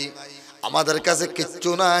নাই, আমাদের কাছে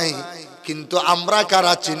কিচ্ছু নাই, কিন্তু আমরা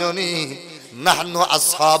কারা চিননি? নাহনু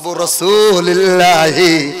আসহাবু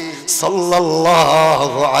রাসূলিল্লাহি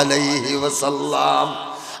সাল্লাল্লাহু আলাইহি ওয়াসাল্লাম,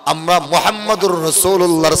 আমরা মুহাম্মদুর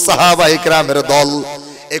রাসূলুল্লাহর সাহাবায়ে কেরামের দল।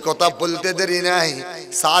 এই কথা বলতে দেরি নাই,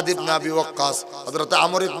 সাদ ইবনে আবি ওয়াক্কাস হযরত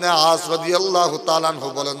আমর ইবনে আস রাদিয়াল্লাহু তাআলা আনহু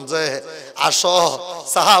বলেন যে, আসো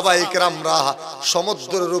সাহাবায়ে কেরামরা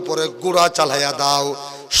সমুদ্রের উপরে ঘোড়া চালায়া দাও।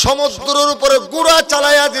 সমুদ্রের উপরে ঘোড়া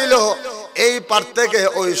চালায়া দিল, এই পার থেকে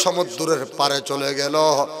ওই সমুদ্রের পারে চলে গেল,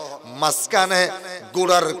 মাঝখানে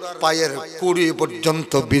ঘোড়ার পায়ের কুড়ি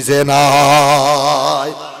পর্যন্ত ভিজে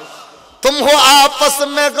নাই। तुम हो आपस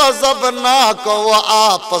में गजब ना को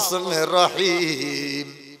आपस में रहीम,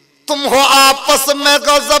 तुम हो आपस में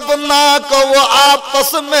गजब ना को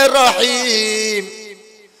आपस में रहीम,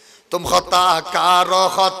 तुम खता कारो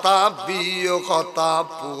खता बियो खता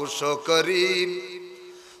पूछो करीम,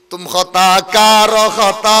 तुम खता कारो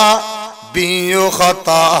खता बियो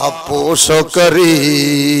खता पूछो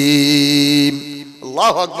करीम।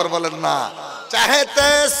 अल्लाहु अकबर बोलें ना। चाहते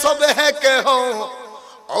सुबह के हो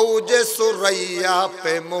औजे सुरैया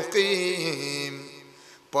पे मुकीम,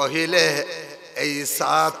 पहले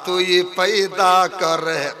ऐसा तुई पैदा कर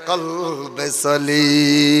कल्ब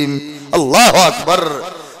सलीम। अल्लाह अकबर।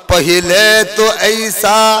 पहले तो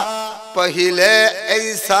पहले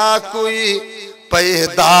ऐसा कोई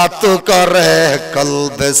पैदा तो कर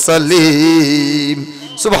कल्ब सलीम।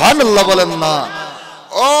 सुभान अल्लाह बोलें ना।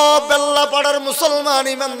 ओ बेल्ला पाड़ार मुसलमान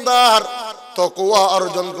ईमानदार, तकওয়া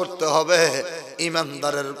অর্জন করতে হবে।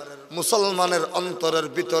 ইমানদারের মুসলমানের অন্তরের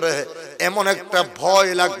ভিতরে এমন একটা ভয়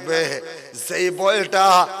লাগবে, যেই ভয়টা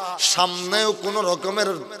সামনেও কোনো রকমের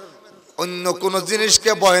অন্য কোনো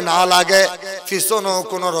জিনিসকে ভয় না লাগে, পিছনেও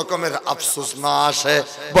কোনো রকমের আফসোস না আসে।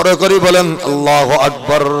 বড় করে বলেন আল্লাহু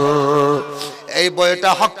আকবার। এই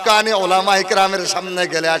ভয়টা হক্কানি উলামায়ে কেরামের সামনে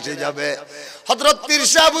গেলে আসে যাবে। হযরত পীর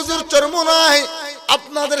সাহেব হুজুর চরমোনাই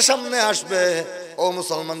আপনাদের সামনে আসবে। ও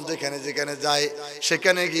মুসলমান, যেখানে যেখানে যায়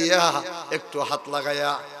সেখানে গিয়া একটু হাত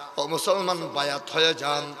লাগায়া ও মুসলমান বায়াত হয়ে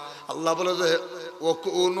যান। আল্লাহ বলে যে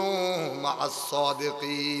ওয়াকুনু মাআস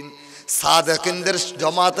সাদিকিন, সাদিকিনদের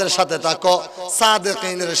জামাতের সাথে থাকো,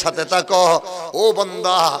 সাদিকিনের সাথে থাকো। ও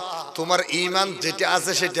বান্দা, তোমার ঈমান যেটা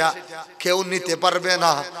আছে সেটা কেউ নিতে পারবে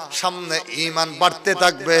না, সামনে ঈমান বাড়তে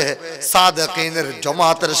থাকবে। সাদিকিনের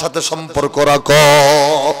জামাতের সাথে সম্পর্ক রাখো।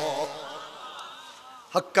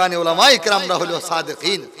 হক্কানি উলামায়ে কেরামরা হলো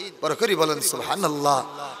সাদিকিন। বড় করে বলেন সুবহানাল্লাহ।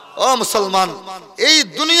 ও মুসলমান, এই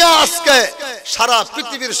দুনিয়া আজকে সারা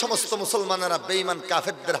পৃথিবীর সমস্ত মুসলমানেরা বেঈমান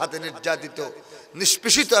কাফেরদের হাতে নির্যাতিত,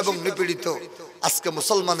 নিষ্পেষিত এবং নিপীড়িত। আজকে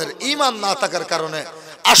মুসলমানের ঈমান না থাকার কারণে,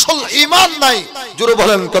 আসল ঈমান নাই। জোরে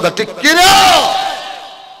বলেন কথা ঠিক কি না?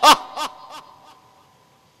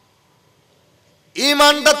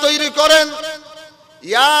 ঈমানটা তৈরি করেন।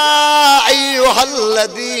 ইয়া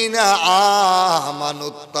আইয়ুহাল্লাযীনা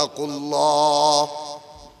আমানুত্তাকুল্লাহ।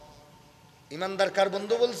 ঈমানদার কার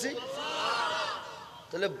বন্ধু বলছি?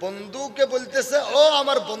 তাহলে বন্ধুকে বলতেছে, ও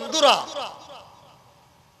আমার বন্ধুরা,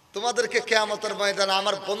 তোমাদেরকে কিয়ামতের ময়দানে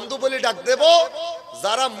আমার বন্ধু বলে ডাক দেব।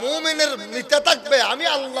 যারা মুমিনের নিতে থাকবে, আমি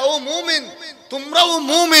আল্লাহও মুমিন, তোমরাও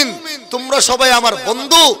মুমিন, তোমরা সবাই আমার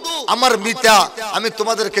বন্ধু, আমার মিতা, আমি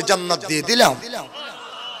তোমাদেরকে জান্নাত দিয়ে দিলাম।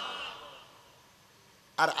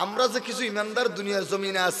 আর আমরা যে কিছু ইমানদার দুনিয়ার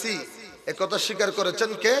জমিনে আছি, এ কথা স্বীকার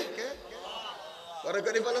করেছেন কে?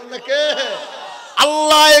 বলেন না কে?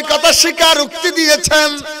 আল্লাহ এই কথা স্বীকার উক্তি দিয়েছেন।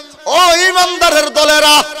 ও ইমানদারের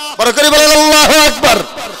দলেরা, বড় করে বলেন আল্লাহু আকবার।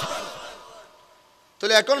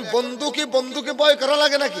 তাহলে এখন বন্ধুকে ভয় করা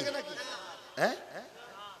লাগে নাকি? হ্যাঁ,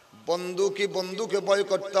 বন্ধুকে ভয়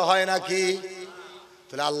করতে হয় নাকি?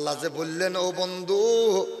 তাহলে আল্লাহ যে বললেন, ও বন্ধু,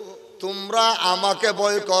 তোমরা আমাকে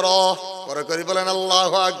ভয় করো। বড় করে বলেন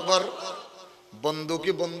আল্লাহু আকবার।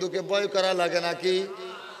 বন্ধুকে ভয় করা লাগে নাকি?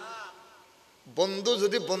 বন্ধু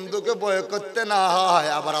যদি বন্ধুকে ভয় করতে না হয়,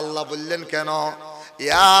 আবার আল্লাহ বললেন কেন?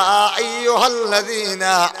 ইয়া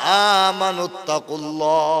আইয়ুহাল্লাযীনা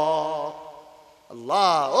আমানুত্তাকুল্লাহ।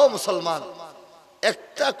 আল্লাহ, ও মুসলমান,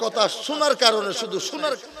 একটা কথা শোনার কারণে, শুধু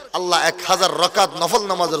শোনার, আল্লাহ 1000 রাকাত নফল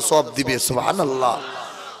নামাজের সওয়াব দিবে। সুবহানাল্লাহ।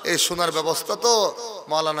 এই শোনার ব্যবস্থা তো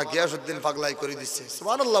মাওলানা গিয়াসউদ্দিন পাগলাই করে দিচ্ছে।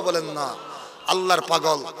 সুবহানাল্লাহ বলেন না? আল্লাহর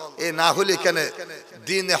পাগল এ না হলে কেন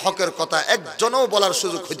দ্বীনে হকের কথা একজনও বলার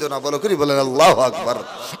সুযোগ হইতো না? বলো করি বলেন আল্লাহু আকবার।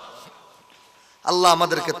 আল্লাহ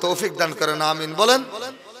আমাদেরকে তৌফিক দান করেন, আমিন বলেন।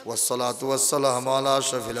 ওয়াসসালাতু ওয়াসসালামু আলা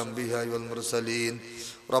আশরাফিল আমবিয়া ওয়াল মুরসালিন।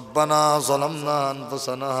 রব্বানা যালামনা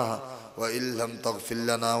আনফুসানা ওয়া ইল্লাম তাগফির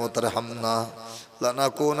লানা ওয়া তারহামনা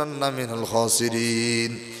লানাকুনান্না মিনাল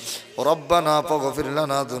খাসিরিন। রব্বানা ফাগফির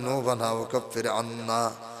লানা যুনুবানা ওয়া কাফির আন্না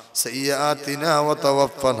সাইয়্যাতিনা ওয়া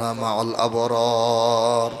তাওয়াফফানা মা'আল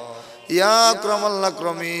আবরার। ইয়া আকরামাল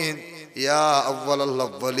আকরামিন, ইয়া আউওয়ালাল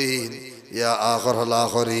আউওয়ালিন, ইয়া আখিরাল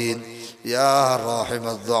আখিরিন, ইয়া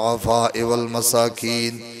রাহিমাদ দুআফা'i ওয়াল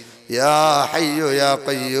মাসাকিন, ইয়া হাইয়্যু ইয়া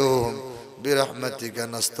কাইয়্যুম বিরহমাতিকা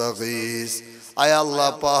নাস্তাগীস। আয় আল্লাহ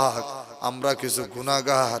পাক, আমরা কিছু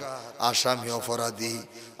গুনাহগার, আসামি, অপরাধী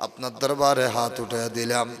আপনার দরবারে হাত উঠিয়ে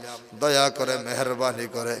দিলাম। দয়া করে, মেহেরবানি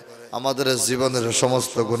করে আমাদের জীবনের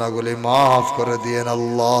সমস্ত গুনাহগুলি মাফ করে দিয়েন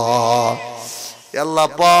আল্লাহ। আল্লাহ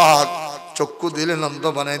পাক, চক্ষু দিলেন অন্ধ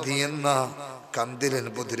বানাই দিয়েন না, কান দিলেন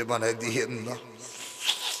বধির বানাই দিয়েন না,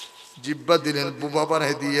 জিহ্বা দিলেন বুবা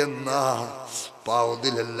বানাই দিয়েন না, পাও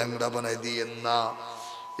দিলেন ল্যাংড়া বানাই দিয়েন না।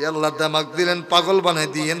 আল্লাহ দিমাগ দিলেন পাগল বানাই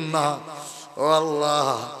দিয়েন না। ও আল্লাহ,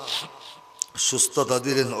 সুস্থতা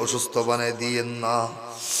দিলেন অসুস্থ বানাই দিয়েন না।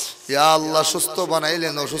 ইয়া আল্লাহ, সুস্থ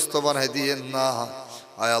বানাইলেন অসুস্থ বানাই দিয়েন না।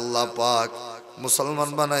 আয় আল্লাহ পাক, মুসলমান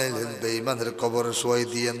বানাইলেন বেঈমানের কবরে শুয়াই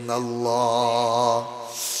দিয়েন না আল্লাহ।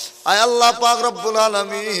 আয় আল্লাহ পাক রব্বুল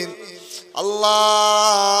আলামিন,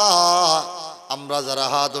 আল্লাহ আমরা যারা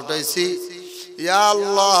হাত উঠাইছি, ইয়া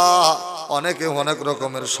আল্লাহ অনেকে অনেক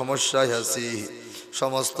রকমের সমস্যায় আছি।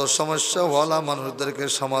 সমস্ত সমস্যা ওয়ালা মানুষদেরকে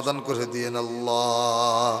সমাধান করে দিয়েন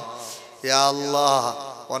আল্লাহ। ইয়া আল্লাহ,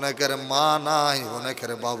 অনেকের মা নাই,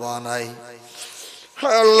 অনেকের বাবা নাই।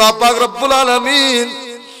 আল্লাহ পাক রব্বুল আলামিন,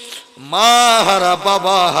 মা হারা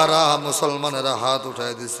বাবা হারা মুসলমানেরা হাত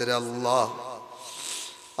উঠায় দিচ্ছে রে আল্লাহ।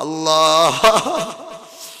 আল্লাহ,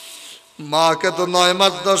 মাকে তো 9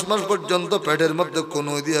 মাস 10 মাস পর্যন্ত পেটের মধ্যে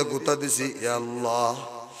কোনো দিয়ে গুতা দিছি। ইয়া আল্লাহ,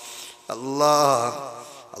 আল্লাহ,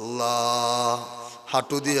 আল্লাহ,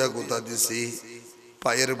 হাঁটু দিয়ে গুতা দিছি,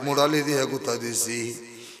 পায়ের মুড়ালি দিয়ে গুতা দিছি।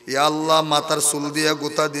 ইয়া আল্লাহ, মাথার চুল দিয়ে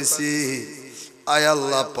গুতা দিছি। আয়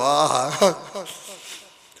আল্লাহ পাক,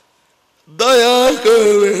 দয়া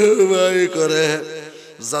করে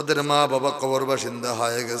যাদের মা বাবা কবর বাসিন্দা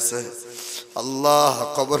হয়ে গেছে, আল্লাহ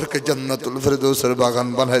কবরকে জান্নাতুল ফিরদৌসের বাগান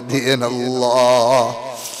বানায় দিয়েন আল্লাহ।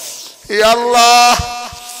 ইয়া আল্লাহ,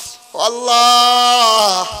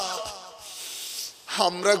 আল্লাহ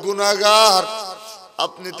আমরা গুনাহগার,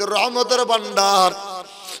 আপনি তো রহমতের ভান্ডার।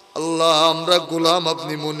 আল্লাহ আমরা গোলাম,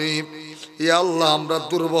 আপনি মুনিব। ইয়া আল্লাহ আমরা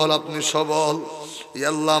দুর্বল, আপনি সবল। ইয়া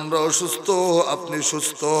আল্লাহ আমরা অসুস্থ, আপনি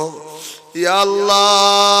সুস্থ। ইয়া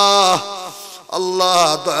আল্লাহ, আল্লাহ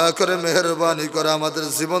দয়া করে মেহেরবানি করে আমাদের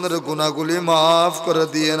জীবনের গুনাহগুলি মাফ করে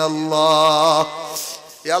দিয়েন আল্লাহ।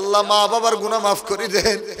 ইয়া আল্লাহ মা বাবার গুনাহ মাফ করে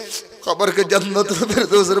দেন, কবরকে জান্নাতুল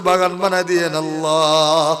ফিরদৌসের বাগান বানায় দিয়েন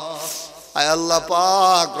আল্লাহ। আয় আল্লাহ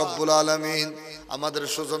পাক রব্বুল আলামিন, আমাদের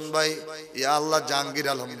সুজন ভাই, ইয়া আল্লাহ জাহাঙ্গীর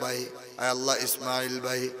আলম ভাই, আয় আল্লাহ ইসমাইল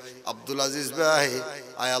ভাই, আব্দুল আজিজ ভাই,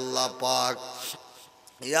 আয় আল্লাহ পাক,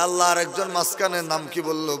 ইয়া আল্লাহ আরেকজন মাঝখানের নাম কি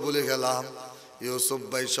বললো ভুলে গেলাম, ইউসুফ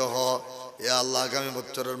ভাই সহ, ইয়া আল্লাহ আগামী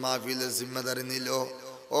বছরের মাহফিলের জিম্মেদারি নিল।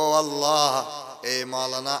 ও আল্লাহ, এই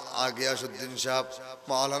মাওলানা গিয়াসউদ্দিন সাহেব,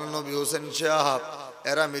 মাওলানা নবী হোসেন সাহেব,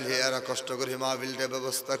 এরা মিলে এরা কষ্ট করে মাহফিলটা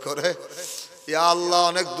ব্যবস্থা করে। ইয়া আল্লাহ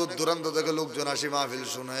অনেক দূর দূরান্ত থেকে লোকজন আসি মাহফিল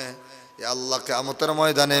শুনে। ইয়া আল্লাহ কিয়ামতের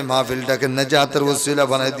ময়দানে মাহফিলটাকে নাজাতের ওসিলা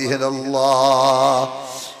বানাই দিয়েন আল্লাহ।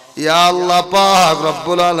 ইয়া আল্লাহ পাক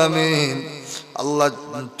রব্বুল আলামিন, আল্লাহ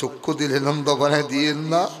চক্ষু দিলেন অন্ধ বানাই দিয়েন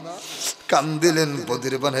না, কান দিলেন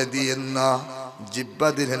বধির বানাই দিয়েন না, জিহ্বা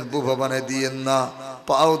দিলেন বুবা বানাই দিয়েন না,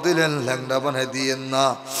 পাও দিলেন ল্যাংড়া বানাই দিয়েন না।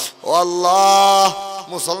 ও আল্লাহ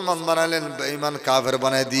মুসলমান বানাইলেন বেঈমান কাফের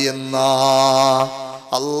বানাই দিয়েন না।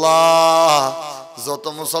 আল্লাহ যত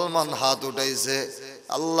মুসলমান হাত উঠাইছে,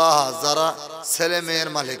 আল্লাহ যারা ছেলে মেয়ের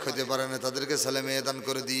মালিক হতে পারে না তাদেরকে ছেলে মেয়ে দান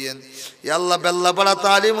করে দিয়েন। ইয়া আল্লাহ বেল্লাপাড়া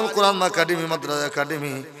তালিমুল কোরআন একাডেমি, মাদ্রাসা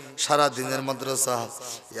একাডেমি, সারা দিনের মাদ্রাসা,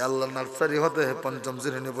 ইয়া আল্লাহ নার্সারি হতে 5ম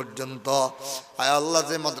শ্রেণী পর্যন্ত, আয় আল্লাহ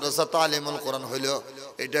যে মাদ্রাসা তালিমুল কোরআন হইল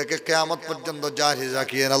এটাকে কিয়ামত পর্যন্ত জারি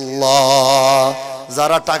রাখিয়েন আল্লাহ।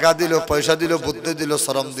 যারা টাকা দিল, পয়সা দিল, বুদ্ধি দিল,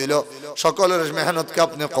 শ্রম দিল, সকলের মেহনতকে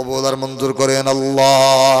আপনি কবুল আর মঞ্জুর করেন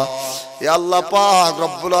আল্লাহ। ইয়া আল্লাহ পাক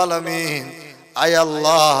রব্বুল আলামিন, আয়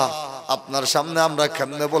আল্লাহ আপনার সামনে আমরা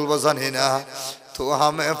কেমনে বলবো জানি না তু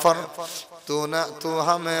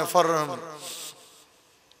হামে ফরম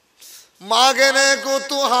मांगने को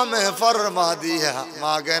तू हमें फरमा दिया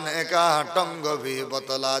मांगने का टंग भी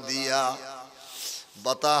बतला दिया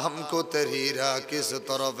बता हमको तेरी राह किस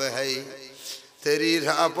तरफ है तेरी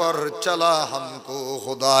राह पर चला हमको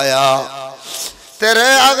खुदाया तेरे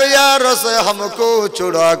अगयार से हमको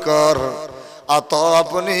छुड़ा कर अतो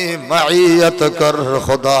अपनी मईयत कर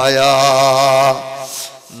खुदाया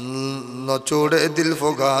न छोड़े दिल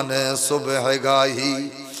फुगाने सुबह गाही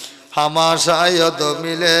हमा शायद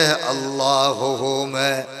मिले अल्लाह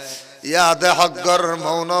में याद हक्कर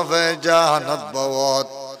मौन वे जानत बहुत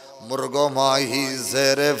मुर्गो माही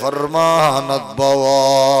जेरे फरमानत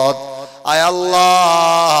बहुत आय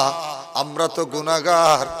अल्लाह আমরা তো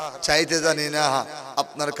গুনাহগার চাইতে জানি না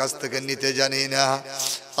আপনার কাছ থেকে নিতে জানি না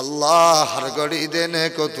अल्लाह हर घड़ी देने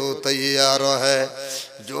को तू तैयार है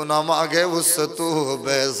जो ना मांगे उससे तू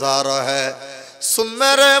बेजार है सुन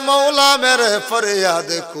मेरे मौला मेरे फरियाद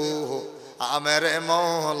को आ मेरे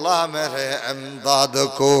मौला मेरे इमदाद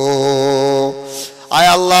को आय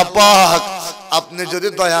अल्लाह पाक আপনি যদি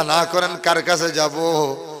দয়া না করেন কার কাছে যাব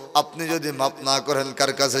আপনি যদি মাফ না করেন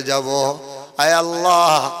কার কাছে যাব আয়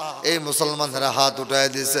আল্লাহ এই মুসলমানরা হাত উঠায়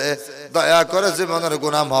দিয়েছে দয়া করে জীবনের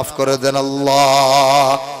গুনাহ maaf করে দেন আল্লাহ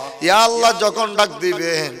ইয়া আল্লাহ যখন ডাক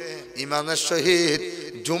দিবেন ঈমানের সহিত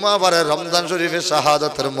জুমাবারে রমজান শরীফে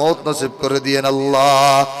শাহাদাতের মওত নসিব করে দিয়েন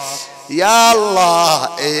আল্লাহ ইয়া আল্লাহ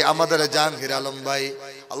এই আমাদের জাহাঙ্গীর আলম ভাই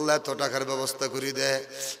আল্লাহ তো টাকার ব্যবস্থা করে দে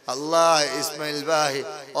আল্লাহ ইসমাইল ভাই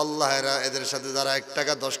আল্লাহ এরা এদের সাথে যারা 1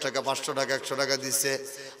 টাকা 10 টাকা 500 টাকা 100 টাকা দিছে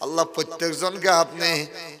আল্লাহ প্রত্যেকজনকে আপনি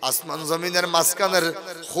আসমান জমিনের মাঝখানের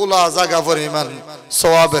খোলা জায়গা পরিমাণ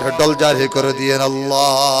সওয়াবের ডল জারি করে দিয়েন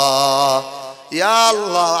আল্লাহ ইয়া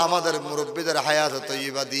আল্লাহ আমাদের মুরব্বিদের হায়াত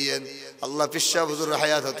তয়্যিবা দিয়েন আল্লাহ পিসা হুজুর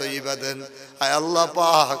হায়াত তয়্যিবা দেন আয় আল্লাহ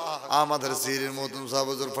পাক আমাদের সিরির মতুম সাহেব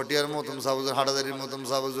হুজুর ফটিয়ার মতুম সাহেব হুজুর হাটাদারির মতুম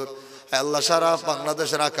সাহেব হুজুর আল্লাহ সারা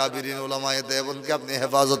বাংলাদেশের আকাবিরিন উলামায়ে দেওবন্দকে আপনি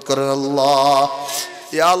হেফাজত করেন আল্লাহ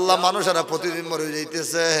ইয়া আল্লাহ মানুষেরা প্রতিদিন মরে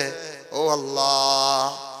যাইতেছে ও আল্লাহ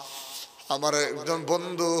আমার একজন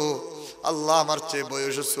বন্ধু আল্লাহ আমার চেয়ে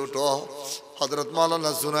বয়সে ছোট হযরত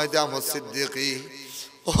মাওলানা জুনাইদ আহমদ সিদ্দিকী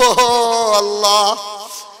ও আল্লাহ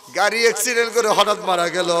গাড়ি অ্যাক্সিডেন্ট করে হঠাৎ মারা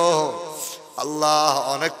গেল আল্লাহ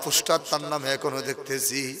অনেক পোস্টার তার নামে এখনো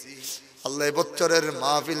দেখতেছি আল্লাহ এই বছরের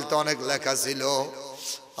মাহফিল তো অনেক লেখা ছিল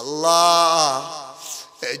আল্লাহ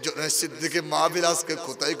এই জন্য সিদ্দিকী মাহফিল আজকে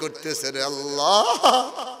কোথায় করতেছে রে আল্লাহ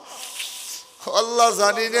আল্লাহ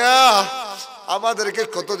জানি না আমাদেরকে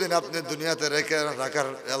কতদিন আপনি দুনিয়াতে রেখে রাখার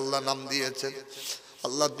আল্লাহ নাম দিয়েছেন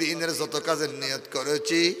আল্লাহ দ্বীনের যত কাজের নিয়ত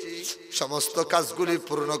করেছি সমস্ত কাজগুলি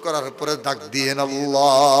পূর্ণ করার পরে ডাক দিয়েন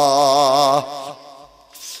আল্লাহ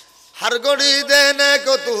हर घड़ी देने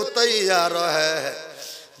को तू तैयार है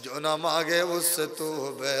जो ना मांगे उससे तू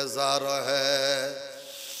बेजार है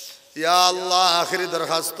या अल्लाह आखिरी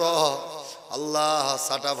दरखास्त अल्लाह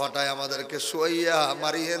साटा फाटाय আমাদেরকে শুইয়া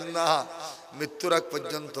মারিয়েন না মৃত্যুর আগ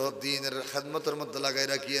পর্যন্ত দ্বীনের খিদমতের মধ্যে লাগাই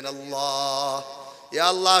রাখিয়েন আল্লাহ ইয়া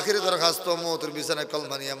আল্লাহ আখিরি দরখাস্ত মওতের বিছানায়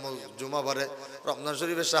কলমা নিয়ে জুমাবারে রমজান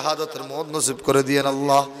শরীফে শাহাদাতের মওত নসিব করে দিয়েন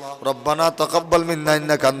আল্লাহ রব্বানা তাকাব্বাল মিন্না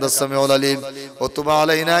ইন্নাকা আনতাস সামিউল আলিম ওয়া তুব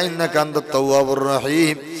আলাইনা ইন্নাকা আনতাত তাওয়াবুর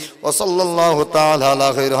রহিম ওয়া সাল্লাল্লাহু তাআলা আলা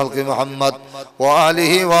খাইরি খালকি মুহাম্মদ ওয়া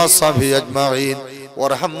আলিহি ওয়া আসহাবিহি আজমাইন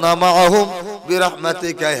ওয়ারহামনা মাআহুম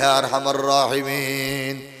বিরহমাতিকা ইয়া আরহামার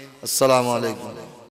রাহিমিন আসসালামু আলাইকুম।